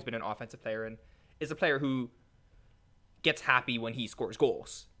has always been an offensive player and is a player who gets happy when he scores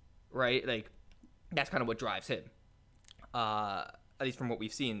goals, right? Like that's kind of what drives him. At least from what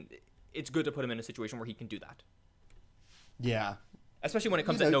we've seen, it's good to put him in a situation where he can do that. Yeah, especially when it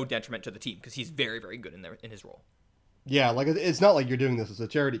comes at no detriment to the team, because he's very, very good in his role. Yeah, like it's not like you're doing this as a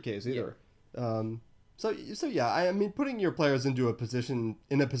charity case either. Yeah. So yeah, I mean, putting your players in a position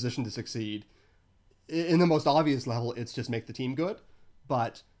to succeed, in the most obvious level, it's just make the team good.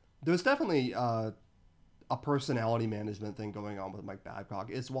 But there's definitely a personality management thing going on with Mike Babcock.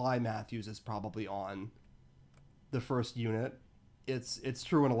 It's why Matthews is probably on the first unit. It's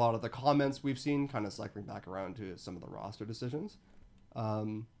true in a lot of the comments we've seen, kind of cycling back around to some of the roster decisions.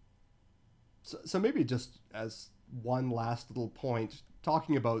 So maybe just as one last little point,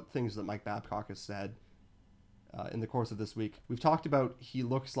 talking about things that Mike Babcock has said in the course of this week. We've talked about he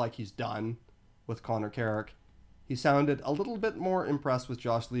looks like he's done with Connor Carrick. He sounded a little bit more impressed with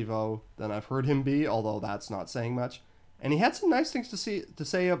Josh Levo than I've heard him be, although that's not saying much. And he had some nice things to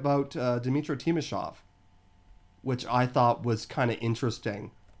say about Dmitry Timashov, which I thought was kind of interesting,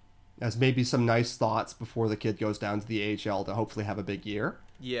 as maybe some nice thoughts before the kid goes down to the AHL to hopefully have a big year.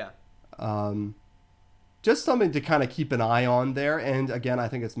 Yeah. Just something to kind of keep an eye on there. And again, I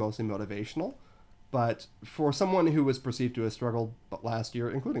think it's mostly motivational. But for someone who was perceived to have struggled last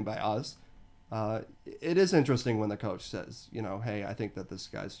year, including by us, it is interesting when the coach says, hey, I think that this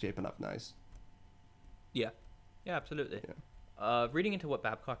guy's shaping up nice. Yeah. Yeah, absolutely. Yeah. Reading into what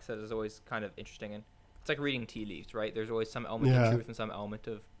Babcock says is always kind of interesting, and it's like reading tea leaves, right? There's always some element of truth and some element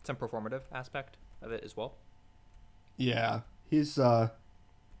of some performative aspect of it as well. Yeah, he's a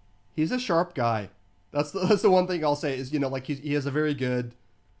sharp guy. That's the one thing I'll say is like he has a very good,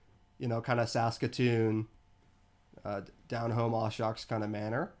 kind of Saskatoon, down home Oshaaks kind of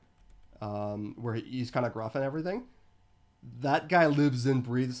manner, where he's kind of gruff and everything. That guy lives and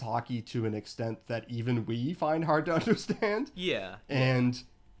breathes hockey to an extent that even we find hard to understand. Yeah. And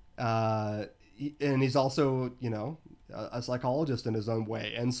he's also, a psychologist in his own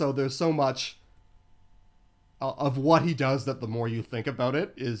way. And so there's so much of what he does that the more you think about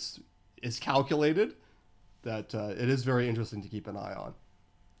it is calculated, that it is very interesting to keep an eye on.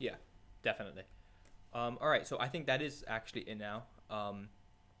 Yeah, definitely. All right, so I think that is actually it now.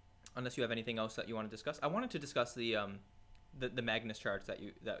 Unless you have anything else that you want to discuss. I wanted to discuss the Magnus charge that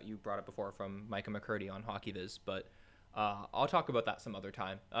you brought up before from Micah McCurdy on HockeyViz, but I'll talk about that some other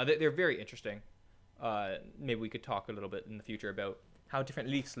time. They're very interesting. Maybe we could talk a little bit in the future about how different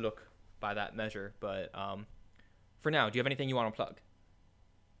leagues look by that measure. But for now, do you have anything you want to plug?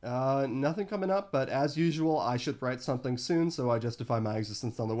 Nothing coming up, but as usual, I should write something soon, so I justify my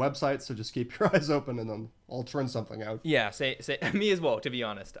existence on the website. So just keep your eyes open, and then I'll turn something out. Yeah, say me as well. To be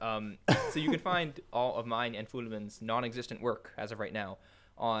honest, so you can find all of mine and Fuleman's non-existent work as of right now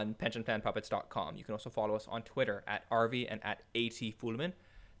on pensionplanpuppets.com. You can also follow us on Twitter at RV and at AT Fuleman.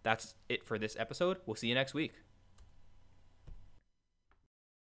 That's it for this episode. We'll see you next week.